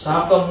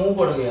सांप का मुंह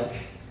पड़ गया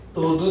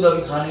तो दूध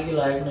अभी खाने के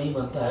लायक नहीं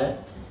बनता है,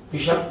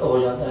 विषाक्त हो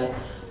जाता है.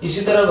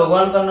 इसी तरह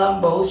भगवान का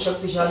नाम बहुत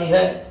शक्तिशाली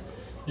है,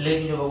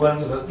 लेकिन जो भगवान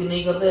की भक्ति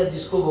नहीं करता है,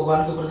 जिसको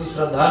भगवान के प्रति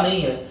श्रद्धा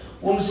नहीं है,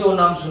 उनसे वो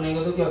नाम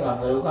सुनेंगे तो क्या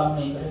काम करेगा? वो काम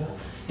नहीं करेगा.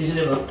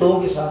 इसलिए भक्तों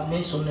के साथ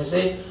में सुनने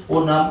से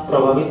वो नाम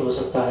प्रभावित हो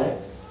सकता है.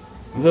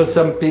 So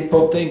some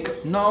people think,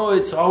 no,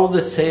 it's all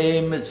the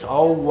same, it's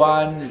all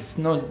one, it's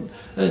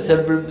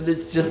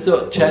just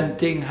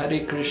chanting Hare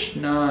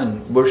Krishna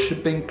and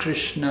worshipping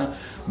Krishna.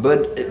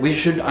 But we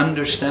should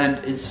understand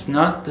it's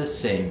not the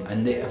same,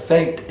 and the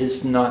effect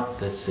is not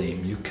the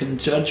same. You can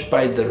judge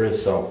by the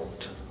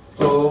result.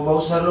 तो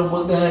बहुत सारे लोग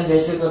बोलते हैं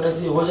जैसे करने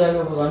से हो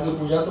जाएगा, भगवान की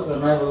पूजा तो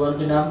करना है, भगवान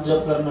के नाम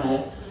जप करना है,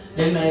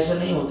 लेकिन ऐसा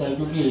नहीं होता है.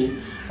 क्योंकि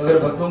अगर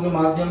भक्तों के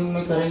माध्यम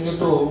में करेंगे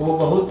तो वो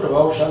बहुत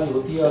प्रभावशाली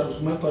होती है और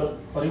उसमें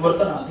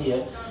परिवर्तन आती है.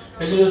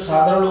 लेकिन जो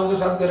साधारण लोगों के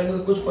साथ करेंगे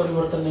तो कुछ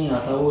परिवर्तन नहीं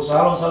आता. वो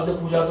सालों साल से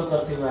पूजा तो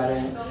करते हुए आ रहे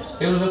हैं,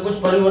 लेकिन उसमें कुछ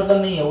परिवर्तन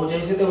नहीं है. वो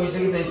जैसे थे वैसे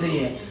के तैसे ही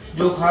हैं,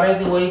 जो खा रहे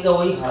थे वही का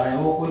वही खा रहे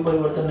हैं, वो कोई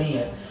परिवर्तन नहीं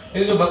है.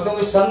 लेकिन जो भक्तों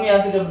के संग में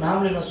आके जब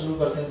नाम लेना शुरू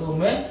करते हैं तो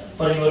उनमें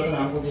परिवर्तन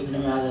हमको देखने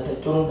में आ जाता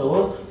है, तुरंत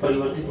वो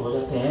परिवर्तित हो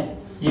जाते हैं.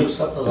 ये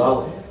उसका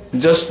प्रभाव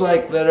है. Just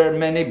like there are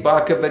many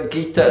Bhagavad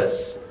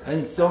Gitas,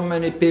 And so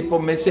many people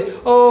may say,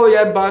 oh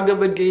yeah,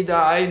 Bhagavad Gita,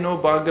 I know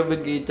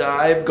Bhagavad Gita,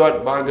 I've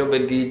got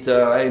Bhagavad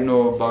Gita, I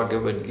know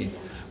Bhagavad Gita.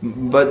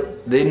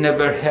 But they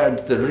never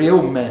heard the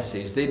real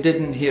message. They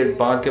didn't hear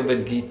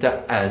Bhagavad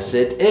Gita as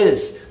it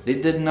is. They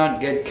did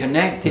not get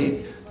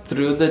connected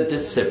through the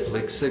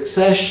disciplic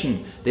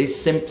succession. They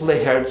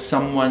simply heard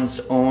someone's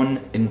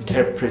own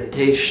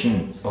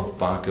interpretation of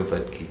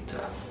Bhagavad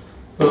Gita.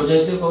 तो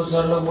जैसे बहुत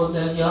सारे लोग बोलते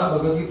हैं कि हाँ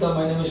भगवद गीता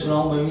मैंने भी सुना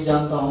हूँ, मैं भी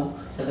जानता हूँ,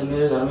 शायद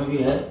मेरे घर में भी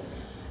है,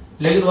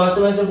 लेकिन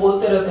वास्तव में ऐसे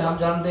बोलते रहते हैं, हम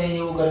जानते हैं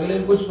ये वो करके,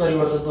 लेकिन कुछ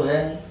परिवर्तन तो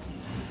है नहीं,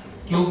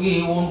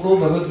 क्योंकि उनको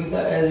Bhagavad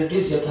Gita as it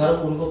is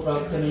यथारूप उनको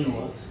प्राप्त नहीं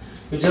हुआ।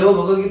 तो जब वो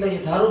भगवद गीता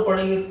यथारूप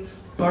पढ़ेंगे,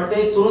 पढ़ते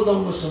ही तुरंत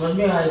हमको समझ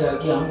में आएगा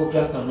कि हमको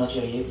क्या करना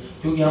चाहिए,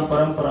 क्योंकि हम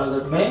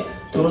परंपरागत में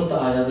तुरंत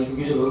आ जाते हैं,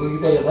 क्योंकि जो भगवद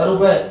गीता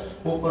यथारूप है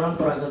वो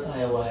परंपरागत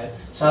आया हुआ है।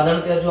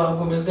 साधारणतः जो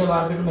हमको मिलते हैं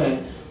मार्केट में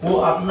वो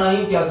अपना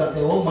ही क्या करते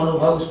हैं, वो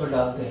मनोभाव उस पर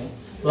डालते हैं,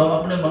 तो हम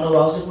अपने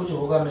मनोभाव से कुछ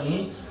होगा नहीं,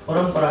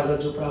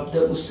 परंपरागत जो प्राप्त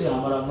है उससे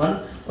हमारा मन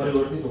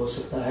परिवर्तित हो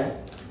सकता है।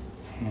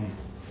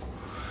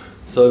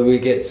 So we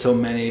get so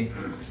many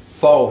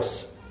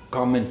false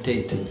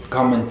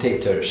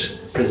commentators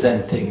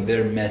presenting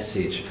their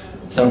message.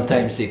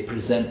 Sometimes they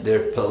present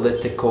their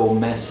political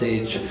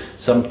message,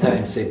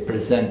 sometimes they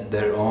present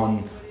their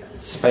own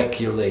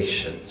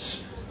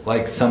speculations.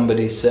 Like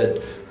somebody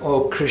said,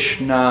 oh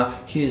Krishna,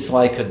 he's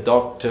like a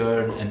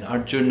doctor, and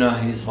Arjuna,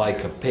 he's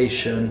like a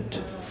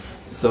patient.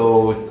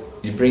 So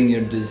you bring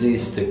your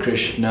disease to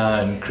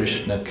Krishna and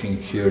Krishna can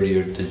cure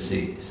your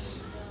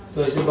disease.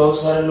 तो ऐसे बहुत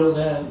सारे लोग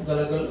हैं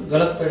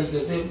गलत तरीके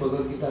से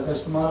भगवद गीता का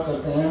इस्तेमाल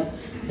करते हैं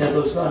या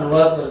तो उसका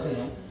अनुवाद करते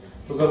हैं।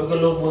 तो कभी-कभी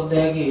लोग बोलते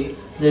हैं कि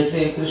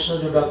जैसे कृष्ण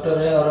जो डॉक्टर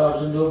है और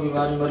अर्जुन जो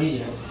मरीज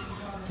है,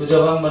 तो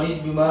जब हम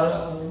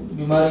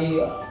बीमारी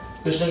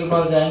कृष्ण के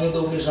पास जाएंगे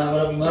तो कृष्ण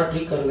हमारा बीमार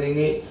ठीक कर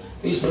देंगे।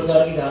 तो इस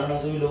प्रकार की धारणा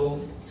से भी लोगों को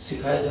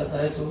सिखाया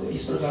जाता है, तो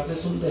इस प्रकार से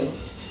सुनते हैं।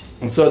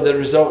 And so the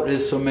result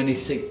is so many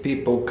sick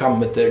people come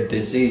with their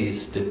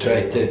disease to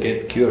try to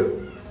get cured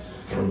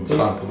from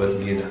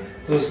Bhagavad Gita.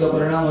 तो इसका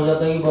परिणाम हो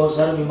जाता है कि बहुत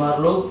सारे बीमार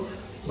लोग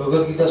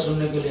भगवद गीता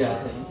सुनने के लिए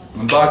आते हैं।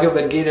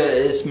 Bhagavad Gita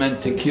is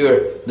meant to cure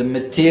the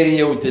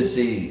material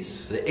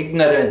disease, the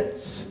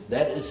ignorance.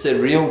 That is the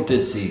real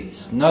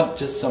disease, not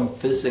just some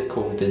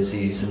physical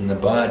disease in the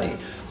body,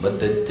 but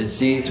the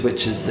disease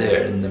which is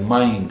there in the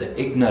mind, the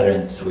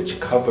ignorance which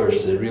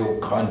covers the real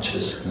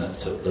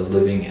consciousness of the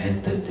living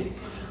entity.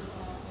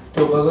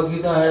 तो भगवद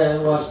गीता है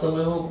वास्तव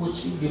में वो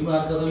कुछ बीमार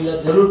का तो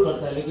इलाज जरूर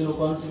करता है, लेकिन वो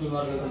कौन सी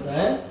बीमार का करता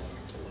है?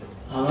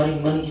 हमारी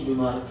मन की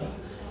बीमार का,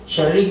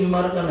 शारीरिक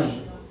बीमार का नहीं,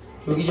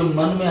 क्योंकि जो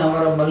मन में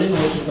हमारा मलिन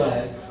हो चुका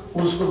है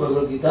उसको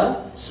भगवद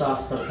गीता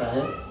साफ करता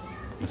है।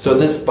 So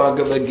this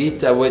Bhagavad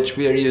Gita which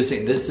we are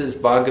using, this is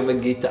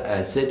Bhagavad Gita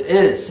as it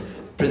is,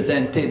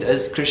 presented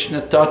as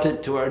Krishna taught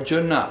it to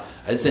Arjuna,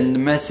 as in the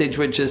message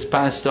which is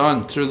passed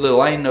on through the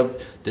line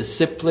of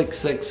disciplic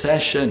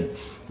succession,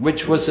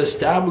 which was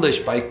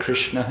established by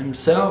Krishna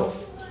himself.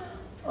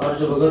 और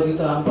जो भगवद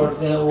गीता हम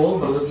पढ़ते हैं वो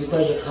भगवद गीता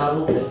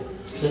यथारूप है।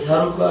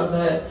 यथारूप का अर्थ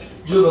है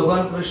जो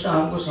भगवान कृष्ण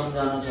हमको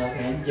समझाना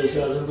चाहते हैं,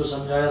 जैसे अर्जुन को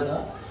समझाया था,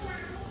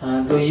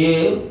 तो ये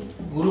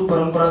गुरु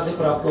परंपरा से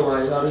प्राप्त हुआ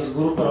है और इस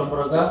गुरु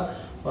परंपरा का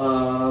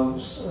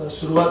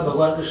शुरुआत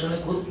भगवान कृष्ण ने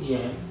खुद की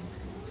है।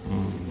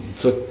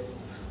 So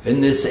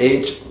in this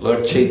age,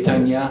 Lord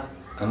Chaitanya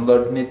and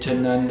Lord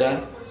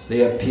Nityananda,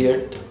 they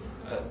appeared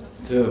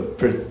to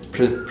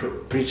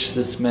preach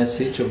this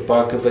message of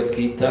Bhagavad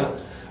Gita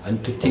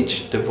and to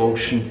teach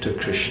devotion to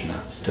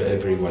Krishna to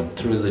everyone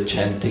through the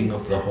chanting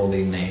of the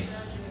holy name.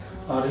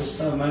 और इस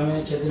समय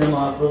में चैतन्य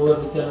महाप्रभु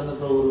और नित्यानंद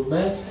प्रभु रूप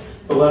में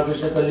भगवान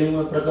कृष्ण कलयुग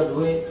में प्रकट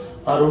हुए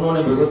और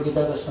उन्होंने भगवद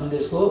गीता का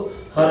संदेश को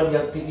हर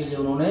व्यक्ति के लिए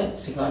उन्होंने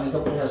सिखाने का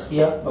प्रयास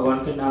किया भगवान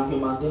के नाम के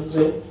माध्यम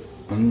से।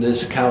 In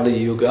this Kali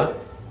Yuga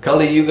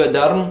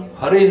dharma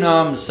Hari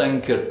Nam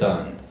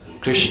Sankirtan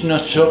Krishna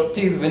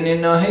Shakti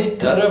Vininahi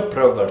Tara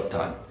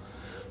Pravartan.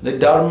 The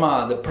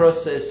dharma, the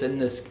process in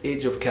this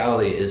age of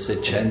Kali is the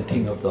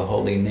chanting of the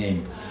holy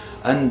name.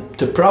 And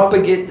to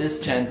propagate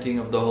this chanting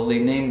of the holy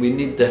name, we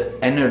need the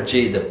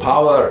energy, the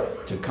power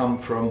to come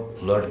from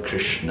Lord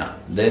Krishna.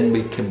 Then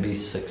we can be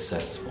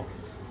successful.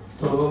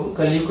 तो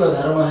कलयुग का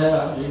धर्म है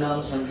हरि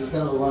नाम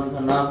संकीर्तन, भगवान का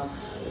नाम,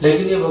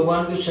 लेकिन ये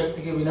भगवान की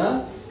शक्ति के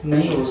बिना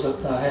नहीं हो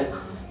सकता है।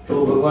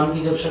 तो भगवान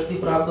की जब शक्ति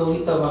प्राप्त होगी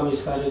तब हम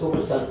इस कार्य को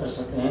प्रचार कर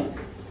सकते हैं।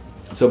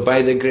 So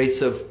by the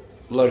grace of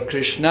Lord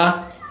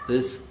Krishna,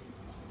 this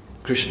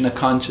Krishna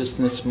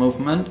consciousness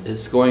movement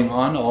is going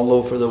on all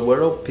over the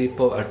world.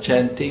 People are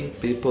chanting,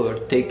 people are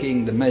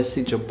taking the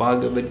message of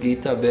Bhagavad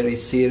Gita very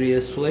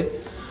seriously.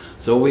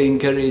 So we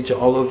encourage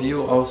all of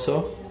you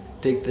also,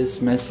 take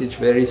this message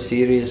very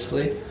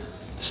seriously.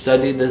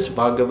 Study this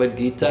Bhagavad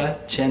Gita,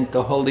 chant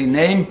the holy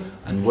name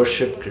and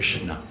worship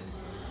Krishna.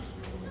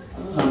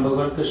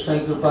 भगवान कृष्ण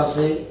की कृपा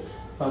से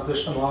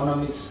कृष्ण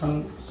भावनामृत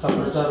संघ का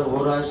प्रचार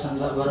हो रहा है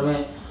संसार भर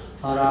में,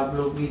 और आप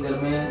लोग भी इधर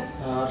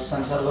में और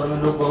संसार भर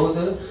में लोग बहुत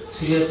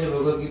सीरियस से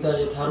भगवद गीता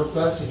यथारूप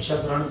का शिक्षा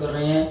ग्रहण कर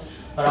रहे हैं,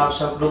 और आप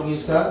सब लोग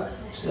इसका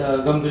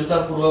गंभीरता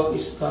पूर्वक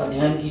इसका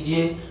अध्ययन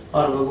कीजिए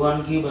और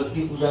भगवान की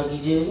भक्ति पूजा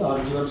कीजिए और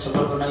जीवन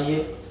सफल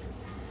बनाइए।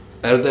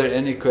 Are there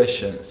any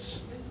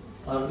questions?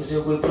 और किसी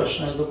को कोई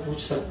प्रश्न है तो पूछ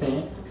सकते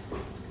हैं.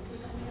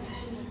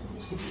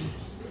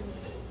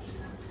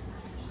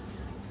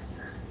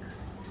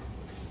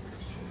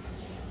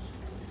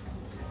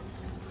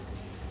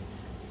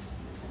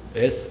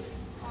 Yes?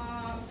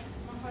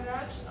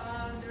 Maharaj,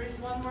 there is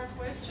one more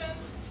question.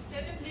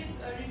 Can you please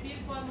repeat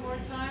one more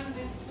time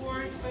these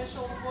 4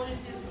 special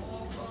qualities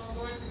of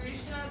Lord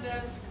Krishna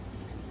that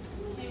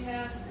he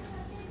has?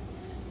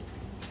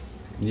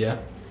 Yeah.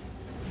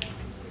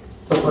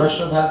 तो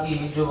प्रश्न था कि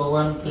जो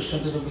भगवान कृष्ण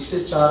के जो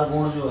विशेष 4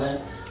 गुण जो है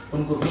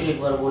उनको फिर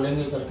एक बार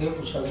बोलेंगे करके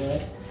पूछा गया है.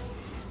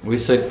 We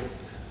said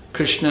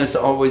Krishna is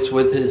always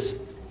with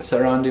his,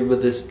 surrounded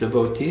with his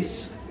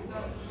devotees.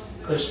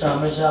 Krishna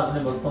हमेशा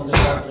अपने भक्तों के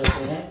साथ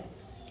रहते हैं.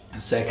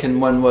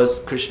 Second one was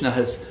Krishna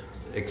has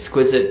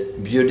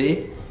exquisite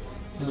beauty.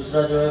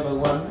 दूसरा जो है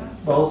भगवान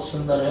बहुत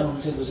सुंदर है,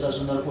 उनसे दूसरा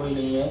सुंदर कोई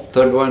नहीं है.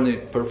 Third one, he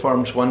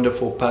performs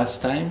wonderful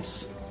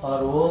pastimes.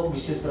 और वो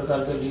विशेष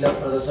प्रकार के लीला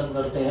प्रदर्शन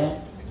करते हैं.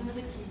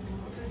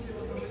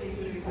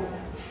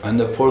 And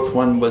the fourth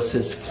one was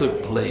his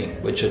flute playing,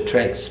 which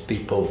attracts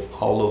people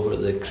all over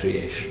the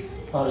creation.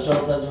 और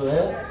चौथा जो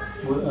है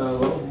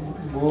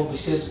वो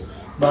विशेष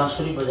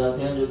बांसुरी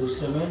बजाते हैं जो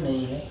दूसरे में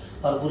नहीं है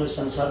और पूरे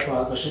संसार को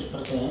आकर्षित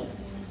करते हैं.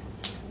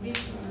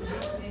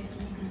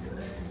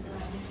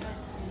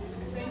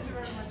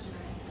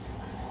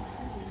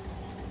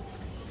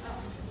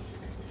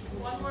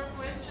 One more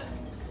question.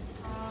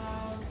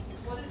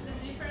 What is the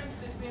difference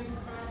between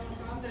karma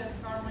kanda and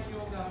karma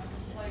yoga?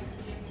 Like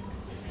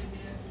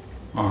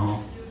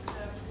few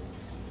steps.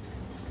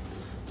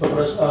 तो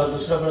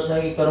दूसरा प्रश्न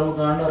है कि कर्म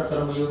कांड और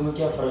कर्म योग में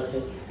क्या फर्क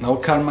है? Now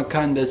karma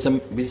kanda is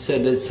we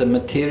said it's a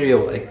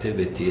material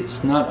activity.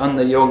 It's not on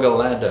the yoga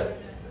ladder.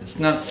 It's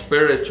not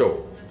spiritual.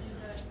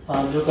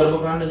 जो कर्म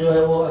कांड जो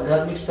है वो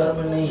आध्यात्मिक स्तर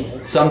में नहीं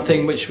है.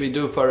 Something which we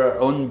do for our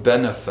own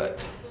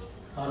benefit.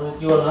 और वो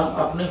केवल हम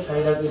अपने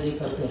फायदा के लिए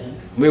करते हैं.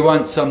 We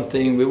want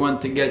something, we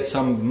want to get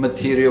some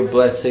material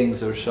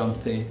blessings or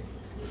something.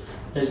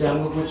 जैसे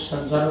हमको कुछ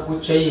संसार में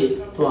कुछ चाहिए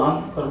तो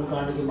हम कर्म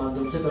कांड के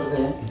माध्यम से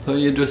करते हैं. So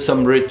you do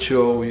some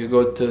ritual, you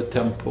go to a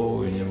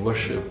temple and you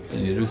worship,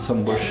 and you do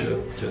some worship.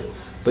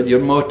 But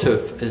your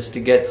motive is to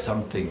get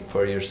something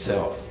for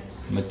yourself,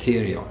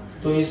 material.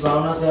 तो इस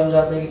भावना से हम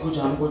जाते हैं कि कुछ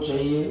हमको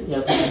चाहिए या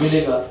कुछ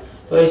मिलेगा,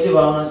 तो ऐसे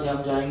भावना से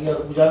हम जाएंगे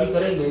और पूजा भी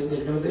करेंगे.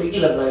 देखने में तो एक ही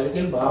लग रहा है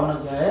लेकिन भावना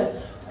क्या है,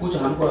 कुछ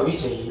हमको अभी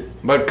चाहिए.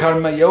 But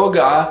karma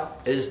yoga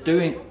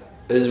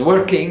is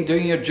working,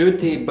 doing your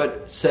duty,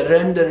 but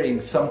surrendering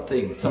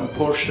something, some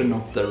portion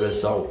of the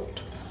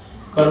result.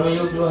 कर्म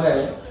योग जो है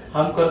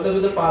हम करते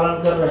हुए तो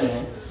पालन कर रहे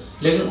हैं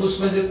लेकिन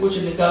उसमें से कुछ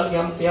निकाल के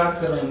हम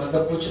त्याग कर रहे हैं,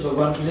 मतलब कुछ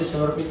भगवान के लिए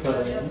समर्पित कर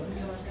रहे हैं.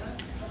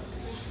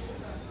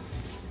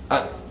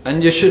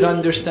 And you should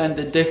understand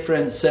the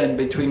difference then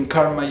between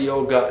karma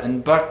yoga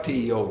and bhakti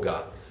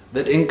yoga.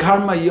 That in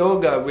karma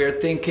yoga we are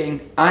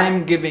thinking,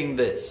 I'm giving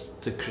this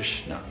to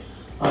Krishna.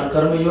 और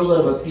कर्म योग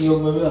और भक्ति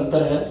योग में भी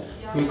अंतर है.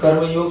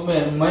 कर्म योग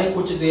में मैं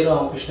कुछ दे रहा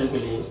हूँ कृष्ण के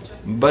लिए.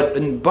 But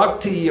in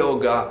bhakti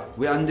yoga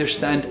we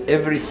understand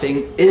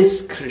everything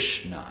is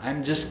Krishna.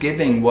 I'm just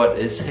giving what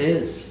is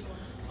his.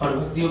 और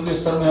भक्ति योग के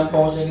स्तर में हम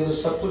पहुँचेंगे तो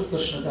सब कुछ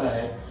कृष्ण का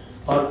है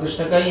और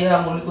कृष्ण का ही है,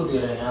 हम उनको दे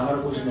रहे हैं, हमारा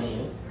कुछ नहीं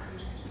है.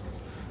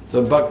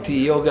 So bhakti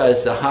yoga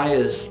is the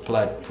highest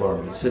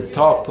platform. It's the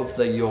top of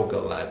the yoga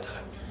ladder.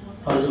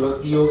 और जो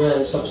भक्ति योग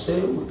है सबसे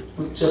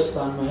उच्च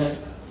स्थान में है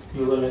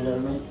योगा लैडर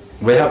में.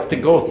 We have to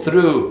go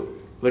through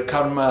the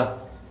karma.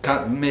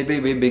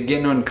 Maybe we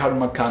begin on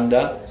karma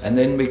kanda and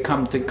then we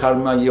come to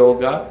karma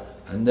yoga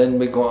and then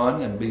we go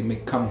on and we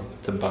come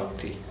to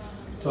bhakti.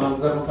 तो हम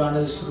कर्म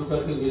कांड शुरू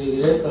करके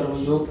धीरे-धीरे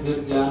कर्म योग,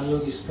 फिर ज्ञान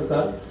योग, इस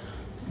प्रकार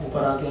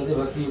ऊपर आते-आते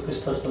भक्ति योग के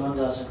स्तर तक हम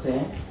जा सकते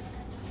हैं.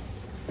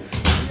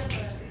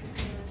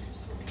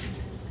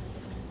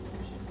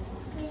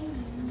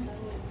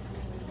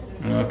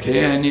 Okay,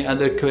 any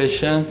other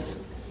questions?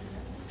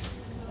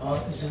 और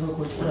किसी को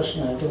कुछ प्रश्न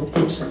है तो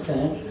पूछ सकते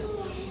हैं.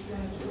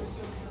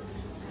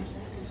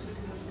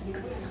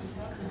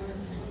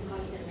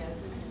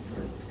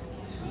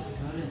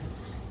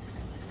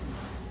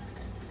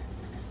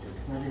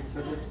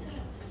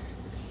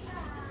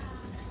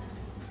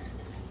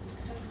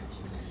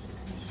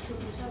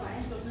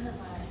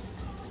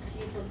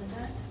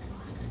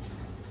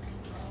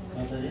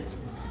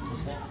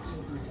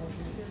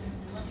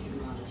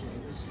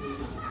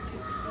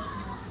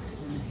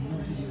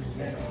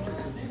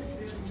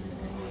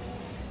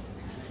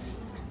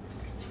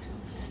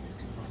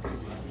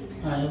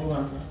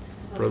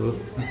 Prabhu.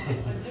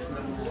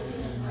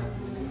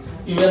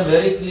 Even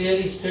very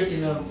clearly stated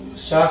in a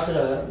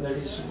Shastra that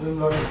is Supreme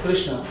Lord is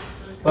Krishna,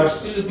 but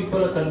still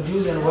people are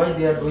confused and why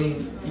they are doing,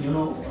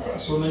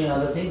 so many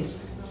other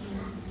things.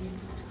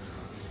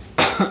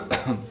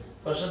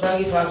 प्रश्न था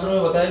कि शास्त्रों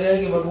में बताया गया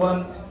है कि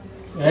भगवान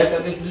है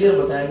करके क्लियर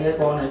बताया गया है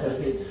कौन है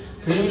करके,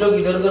 फिर भी लोग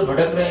इधर-उधर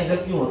भटक रहे हैं, ऐसा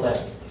क्यों होता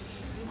है?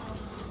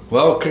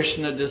 Well,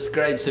 Krishna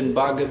describes in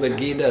Bhagavad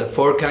Gita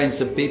 4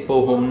 kinds of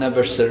people who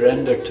never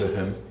surrender to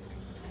him.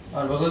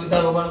 और भगवद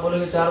गीता भगवान बोले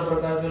कि 4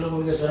 प्रकार के लोग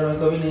उनके शरण में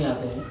कभी नहीं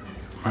आते हैं.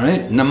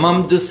 Right?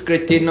 Namam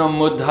duskritino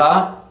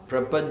mudha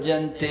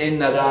prapajante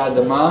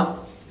naradama.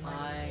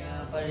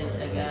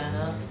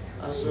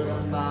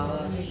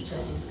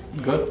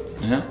 Good,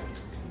 yeah.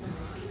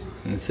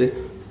 You see,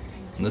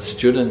 the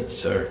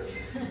students are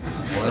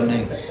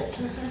learning.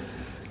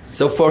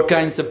 So 4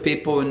 kinds of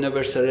people who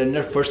never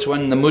surrender. First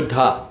one, the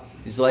Mudha.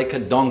 He's like a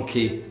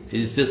donkey.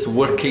 He's just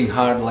working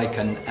hard like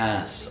an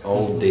ass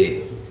all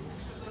day.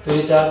 तो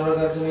ये 4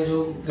 प्रकार के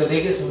जो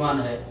गधे के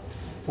समान है,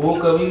 वो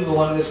कभी भी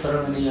भगवान के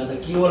शरण में नहीं आता,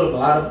 केवल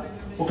भार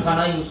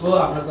उठाना ही उसको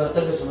अपना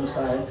कर्तव्य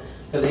समझता है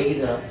गधे की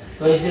तरह।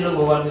 तो ऐसे लोग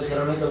भगवान के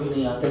शरण में कभी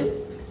नहीं आते।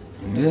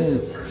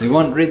 He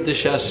won't read the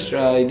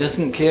Shastra, he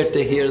doesn't care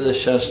to hear the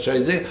Shastra.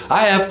 He says,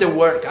 I have to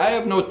work, I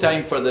have no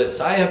time for this,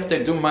 I have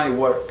to do my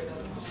work.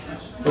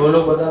 तो वो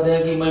लोग बताते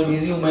हैं कि मैं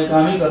बिजी हूँ, मैं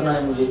काम ही करना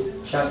है मुझे,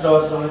 शास्त्र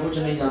वास्त्र में कुछ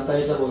नहीं जानता,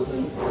 ऐसा बोलते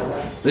हैं।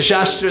 The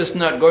Shastra is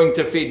not going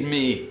to feed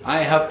me,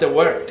 I have to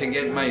work to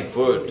get my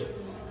food.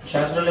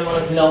 शास्त्र ने मला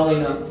खिलाऊंगा ही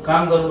ना,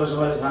 काम करूँ बस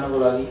हमारे खाने को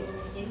लागी।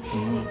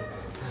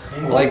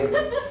 Like,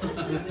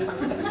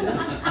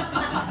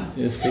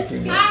 you're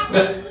speaking.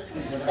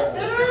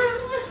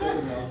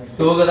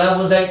 तो वो गधा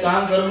बोलता है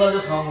काम करूँगा तो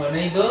खाऊंगा,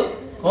 नहीं तो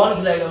कौन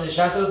खिलाएगा मुझे,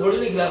 शास्त्र थोड़ी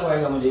नहीं खिला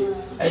पाएगा मुझे,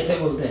 ऐसे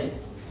बोलते हैं।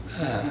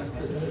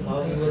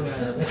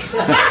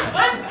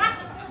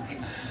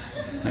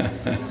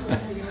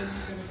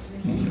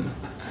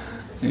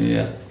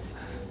 Yeah.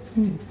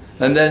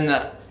 And then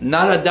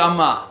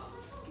Naradama,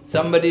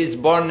 somebody is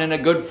born in a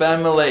good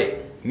family,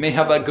 may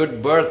have a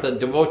good birth, a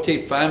devotee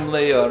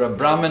family or a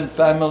Brahmin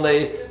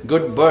family,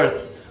 good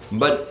birth,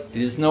 but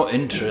he's no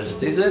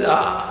interest. He said,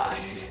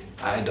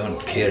 I don't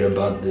care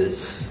about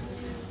this.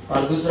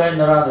 और दूसरा है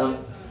नराधम,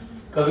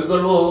 कभी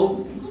कभी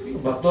वो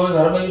भक्तों में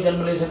घर में भी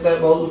जन्म ले सकता है,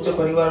 बहुत उच्च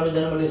परिवार में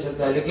जन्म ले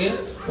सकता है, लेकिन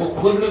वो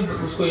खुद में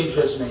उसको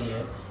इंटरेस्ट नहीं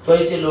है, तो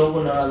ऐसे लोगों को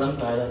नराधम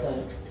कहा जाता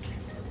है।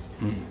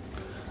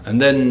 And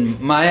then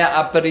Maya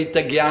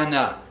Aparita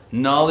Jnana,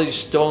 knowledge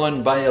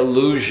stolen by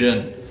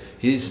illusion.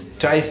 He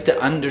tries to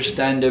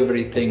understand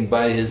everything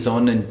by his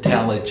own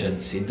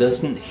intelligence. He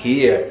doesn't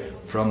hear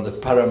from the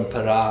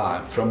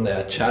parampara, from the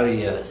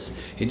acharyas.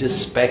 He just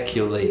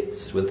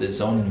speculates with his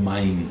own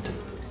mind.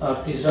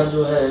 और तीसरा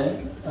जो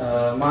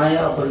है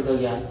माया अपहृत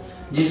ज्ञान,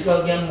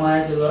 जिसका ज्ञान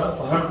माया के द्वारा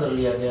अपहरण कर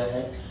लिया गया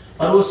है,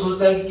 और वो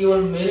सोचता है कि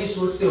केवल मेरी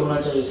सोच से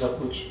होना चाहिए सब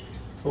कुछ,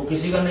 वो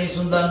किसी का नहीं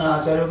सुनता, ना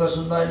आचार्यों का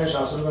सुनता है, ना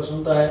शास्त्रों का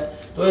सुनता है,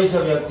 तो ऐसा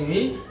व्यक्ति भी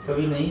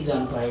कभी नहीं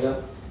जान पाएगा।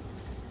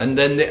 And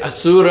then the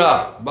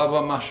asura,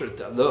 bhava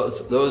mashrita,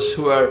 those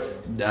who are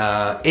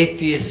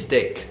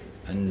atheistic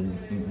and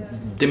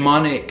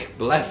demonic,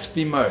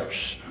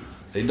 blasphemers,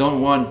 they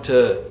don't want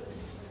to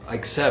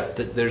accept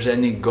that there's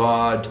any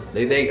God.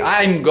 They think,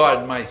 I'm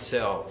God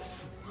myself.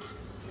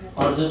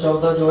 और जो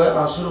चौथा जो है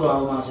आसुर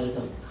भाव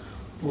आश्रितम,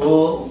 वो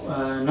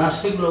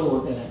नास्तिक लोग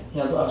होते हैं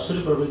या तो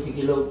आसुरी प्रवृत्ति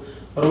के लोग,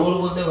 और वो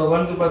बोलते हैं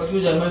भगवान के पास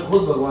क्यों जाए, मैं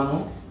खुद भगवान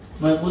हूँ,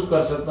 मैं खुद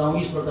कर सकता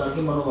हूँ, इस प्रकार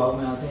के मनोभाव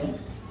में आते हैं।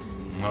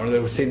 Or they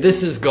will say,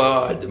 this is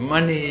God,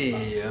 money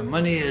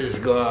is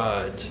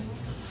God.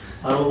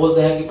 और वो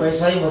बोलते हैं कि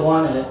पैसा ही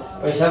भगवान है,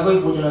 पैसा को ही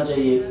पूजना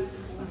चाहिए।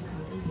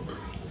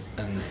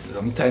 And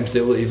sometimes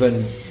they will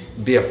even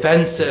be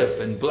offensive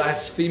and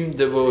blaspheme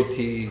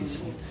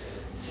devotees.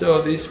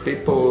 So these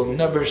people will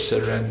never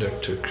surrender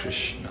to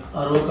Krishna.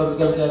 और वो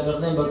कभी-कभी क्या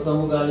करते हैं,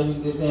 भक्तों को गाली भी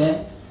देते हैं,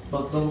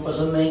 भक्तों को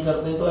पसंद नहीं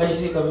करते, तो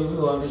ऐसे कभी भी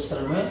भगवान के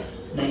शरण में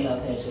नहीं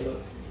आते ऐसे लोग।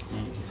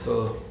 So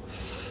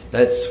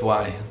that's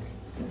why.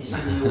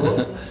 इसलिए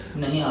वो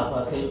नहीं आ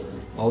पाते।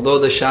 Although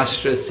the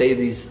Shastras say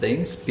these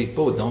things,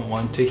 people don't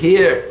want to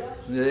hear.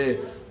 They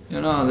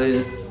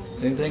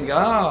think,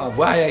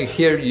 why I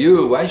hear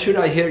you? Why should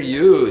I hear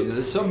you?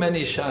 There's so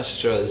many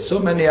Shastras, so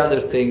many other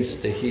things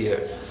to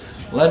hear.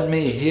 Let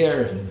me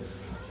hear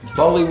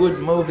Bollywood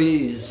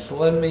movies,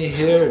 let me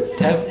hear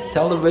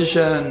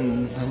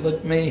television,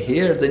 let me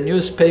hear the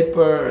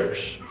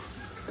newspapers.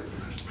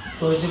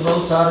 तो ऐसे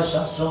बहुत सारे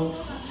शास्त्रों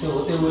से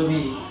होते हुए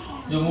भी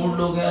जो मूढ़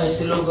लोग हैं,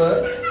 ऐसे लोग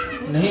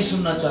नहीं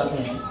सुनना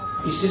चाहते हैं,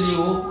 इसीलिए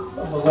वो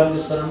भगवान के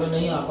शरण में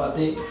नहीं आ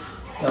पाते,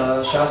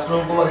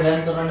 शास्त्रों को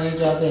अध्ययन करना नहीं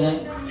चाहते हैं,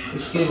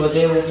 इसके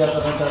बजाय वो क्या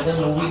करना चाहते हैं,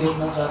 मूवी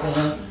देखना चाहते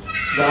हैं,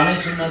 गाने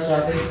सुनना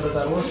चाहते हैं, इस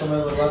प्रकार वो समय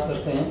बर्बाद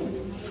करते हैं।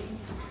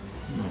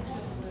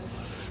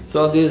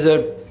 So these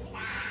are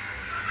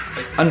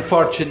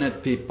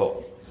unfortunate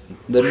people.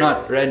 They're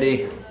not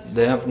ready,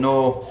 they have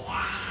no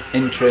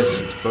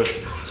interest for.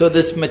 So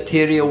this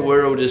material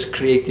world is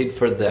created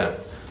for them,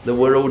 the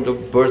world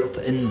of birth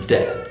and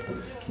death.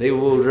 They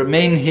will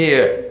remain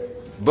here,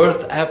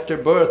 birth after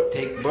birth,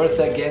 take birth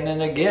again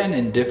and again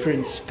in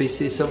different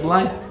species of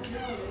life.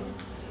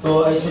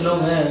 तो ऐसे लोग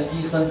हैं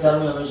कि संसार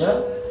में हमेशा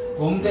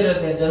घूमते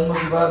रहते हैं, जन्म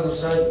के बाद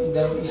दूसरा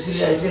जन्म,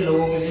 इसीलिए ऐसे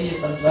लोगों के लिए ये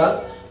संसार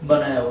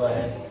बनाया हुआ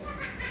है।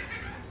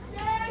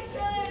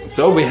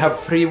 So we have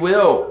free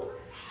will.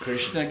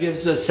 Krishna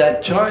gives us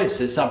that choice.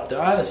 It's up to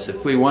us.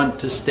 If we want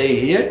to stay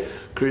here,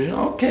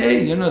 Krishna,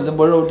 okay, the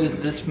world,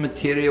 this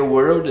material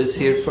world is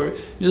here for,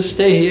 you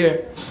stay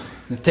here.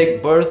 You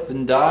take birth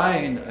and die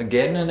and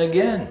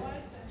again.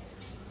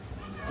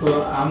 तो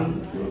हम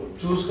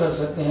choose कर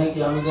सकते हैं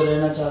कि हम इधर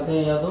रहना चाहते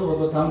हैं या तो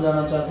भगवत धाम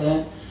जाना चाहते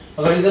हैं,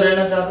 अगर इधर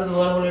रहना चाहते तो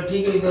भगवान बोले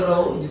ठीक है इधर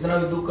रहो, जितना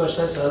भी दुख कष्ट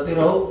है सहते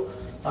रहो,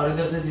 और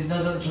इधर से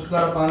जितना जल्दी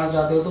छुटकारा पाना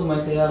चाहते हो तो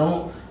मैं तैयार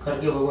हूँ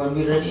करके भगवान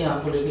भी रेडी है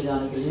आपको लेके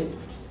जाने के लिए।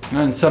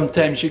 And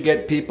sometimes you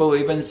get people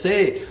even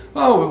say,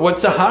 oh,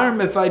 what's the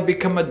harm if I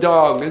become a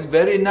dog? It's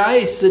very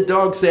nice, the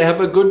dogs, they have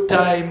a good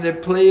time, they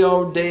play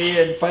all day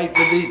and fight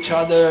with each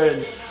other,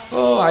 and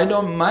oh, I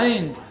don't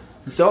mind.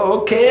 So,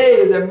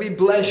 okay, then we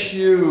bless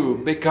you,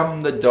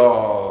 become the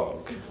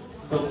dog.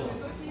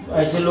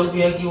 ऐसे लोग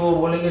भी हैं कि वो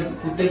बोलेंगे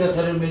कुत्ते का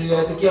शरीर मिल गया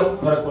है तो क्या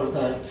फर्क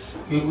पड़ता है,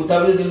 क्योंकि कुत्ता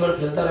भी दिन भर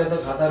खेलता रहता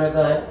है, खाता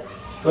रहता है।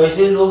 तो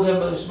ऐसे लोग हैं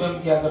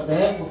उसमें क्या करते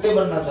हैं, कुत्ते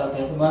बनना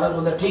चाहते हैं। तो महाराज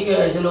बोलते ठीक है,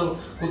 ऐसे लोग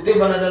कुत्ते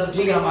बनना चाहते हैं,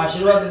 ठीक है हम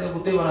आशीर्वाद देते हैं,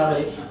 कुत्ते बना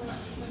रहे।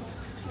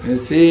 You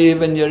see,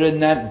 when you're in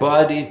that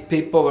body,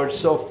 people are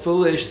so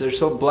foolish, they're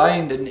so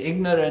blind and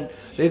ignorant.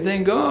 They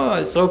think, oh,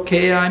 it's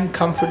okay, I'm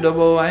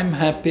comfortable, I'm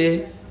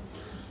happy.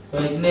 तो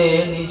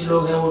इतने नीच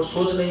लोग हैं वो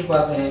सोच नहीं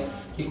पाते हैं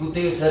कि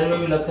कुत्ते के शरीर में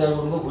भी लगता है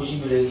उनको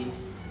खुशी मिलेगी।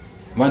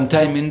 One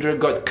time Indra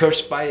got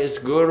cursed by his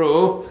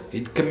guru.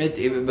 It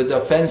was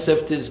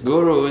offensive to his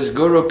guru. His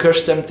guru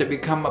cursed him to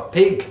become a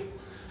pig.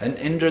 And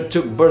Indra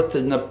took birth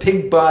in a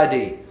pig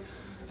body.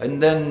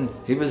 And then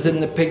he was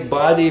in the pig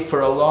body for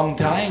a long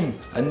time.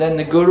 And then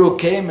the guru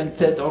came and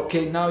said,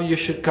 okay, now you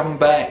should come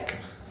back.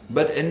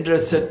 But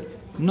Indra said,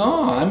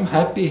 no, I'm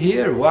happy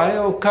here. Why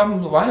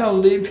I'll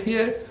live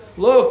here?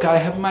 Look, I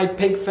have my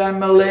pig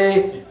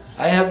family.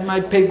 I have my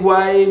pig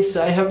wives,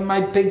 I have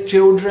my pig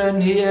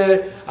children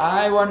here.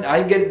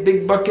 I get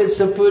big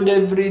buckets of food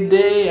every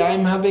day.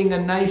 I'm having a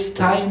nice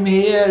time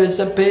here as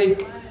a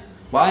pig.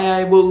 Why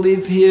I will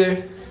live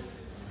here?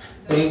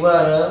 एक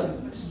बार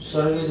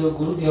स्वर्ग के जो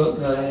गुरु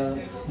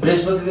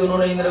बृहस्पति थे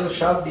उन्होंने इंद्र को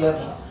शाप दिया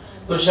था,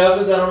 तो शाप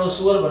के कारण वो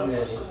सुअर बन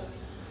गए थे।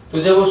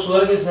 तो जब वो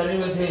सुअर के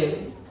शरीर में थे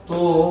तो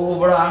वो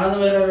बड़ा आनंद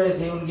में रह रहे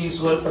थे, उनकी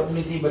सुअर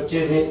पत्नी थी,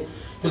 बच्चे थे।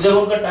 तो जब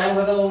उनका टाइम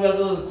खत्म हो गया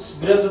तो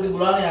बृहस्पति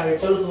बुलाने आ गए,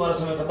 चलो तुम्हारा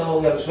समय खत्म हो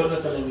गया, स्वर्ग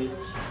चलेंगे।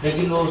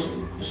 लेकिन वो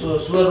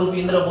सुअर रूपी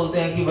इंद्र बोलते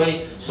हैं कि भाई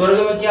स्वर्ग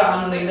में क्या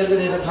आनंद है, इधर के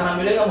जैसा खाना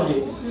मिलेगा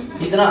मुझे?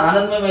 इतना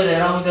आनंद में मैं रह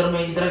रहा हूँ, इधर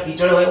में इतना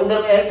कीचड़ है,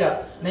 उधर में है क्या?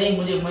 नहीं,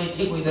 मुझे मैं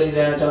ठीक हूँ, इधर ही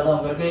रहना चाहता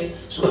हूँ करके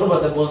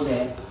सुअर बोलते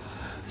हैं।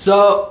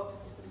 So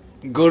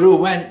Guru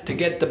went to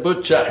get the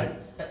butcher.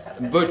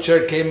 The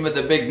butcher came with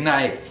a big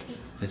knife.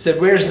 He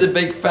said, where's the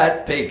big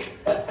fat pig?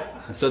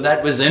 So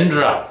that was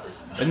Indra.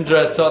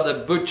 Indra saw the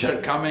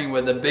butcher coming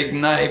with a big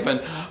knife and,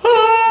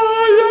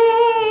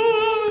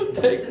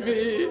 take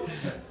me.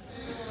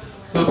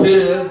 तो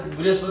फिर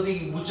बृहस्पति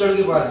बुचड़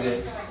के पास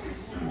गए,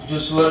 जो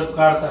सुअर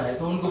काटता है,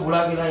 तो उनको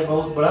बुला के लाए,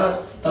 बहुत बड़ा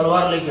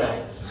तलवार लेके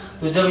आए।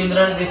 तो जब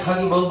इंद्रा ने देखा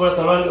कि बहुत बड़ा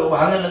तलवार, वो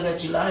भागने लगे,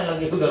 चिल्लाने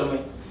लगे उधर में।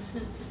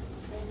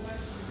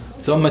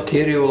 So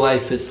material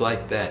life is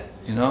like that,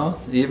 you know.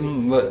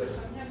 Even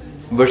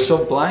we're so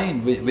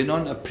blind, we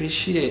don't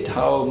appreciate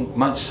how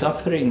much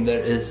suffering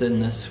there is in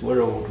this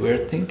world.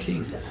 We're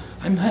thinking,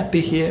 I'm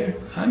happy here,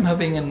 I'm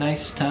having a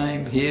nice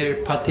time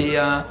here,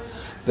 Pattaya,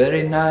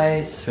 very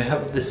nice, we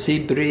have the sea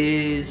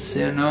breeze,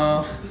 you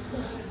know,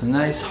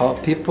 nice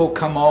hot people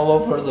come all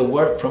over the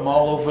world, from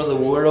all over the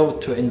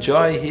world to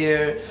enjoy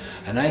here,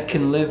 and I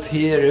can live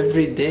here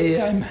every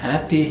day, I'm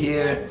happy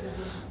here.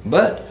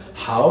 But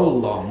how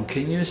long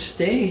can you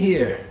stay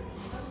here?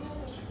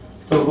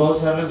 तो बहुत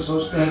सारे लोग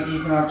सोचते हैं कि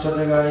इतना अच्छा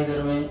जगह है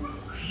इधर में,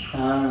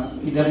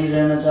 इधर ही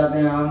रहना चाहते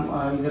हैं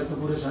हम, इधर तो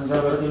पूरे संसार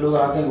भर के लोग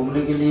आते हैं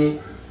घूमने के लिए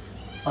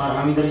और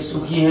हम इधर ही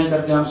सुखी हैं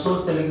करके हम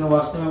सोचते हैं, लेकिन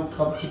वास्तव में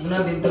हम कितना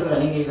दिन तक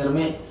रहेंगे इधर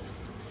में?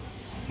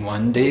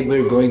 One day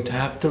we're going to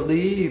have to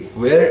leave.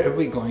 Where are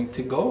we going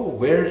to go?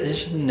 Where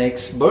is the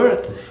next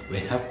birth? We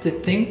have to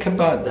think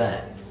about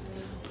that.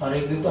 और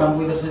एक दिन तो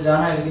हमको इधर से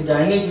जाना है, लेकिन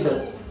जाएंगे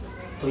किधर?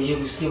 तो ये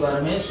इसके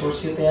बारे में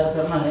सोच के तैयार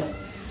करना है।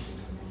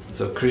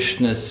 So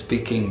Krishna is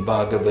speaking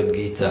Bhagavad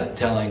Gita,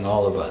 telling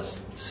all of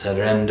us,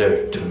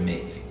 surrender to me.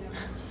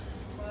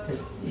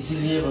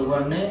 इसीलिए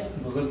भगवान ने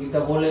भगवद गीता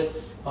बोले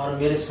और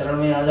मेरे शरण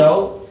में आ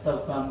जाओ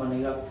तब काम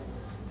बनेगा।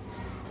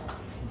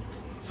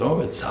 So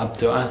it's up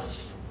to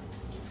us.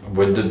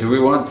 Do we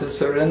want to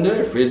surrender?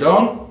 If we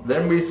don't,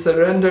 then we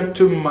surrender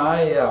to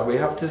Maya. We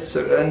have to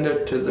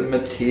surrender to the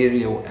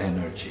material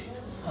energy.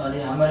 और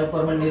ये हमारे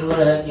ऊपर में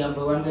निर्भर है कि हम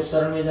भगवान के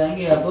शरण में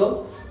जाएंगे या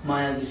तो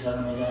माया की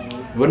शरण में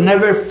जाएंगे। We're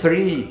never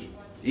free.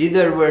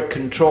 Either we're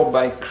controlled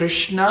by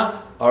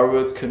Krishna or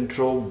we're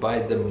controlled by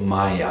the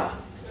Maya,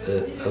 the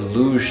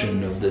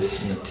illusion of this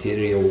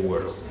material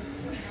world.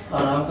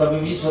 और हम कभी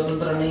भी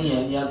स्वतंत्र नहीं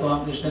है, या तो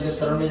हम कृष्ण के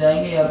शरण में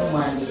जाएंगे या तो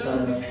माया के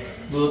शरण में,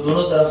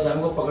 दोनों तरफ से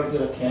हमको पकड़ के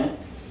रखे हैं।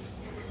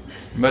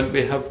 But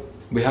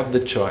we have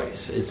the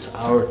choice. It's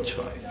our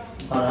choice.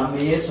 और हम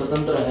ये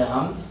स्वतंत्र है,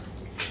 हम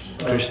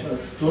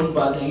चुन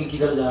पाते हैं कि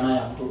किधर जाना है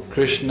हमको।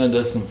 Krishna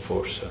doesn't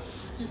force us.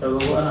 तो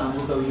भगवान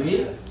हमको कभी भी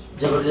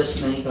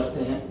जबरदस्त नहीं करते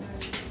हैं।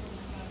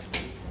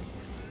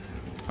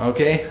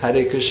 Okay,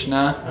 Hare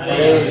Krishna.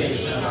 Hare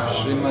Krishna.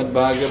 Srimad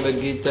Bhagavad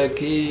Gita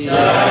ki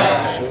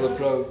jai. Srila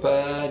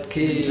Prabhupada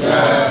ki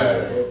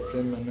jai.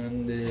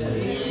 Premanande.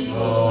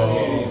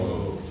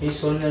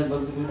 His Holiness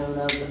Bhakti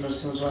Vinasa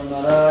Narasimha Swami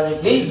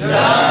Maharaj ki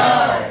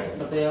jai.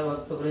 Pataya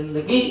Bhakta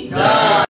Vrinda ki jai.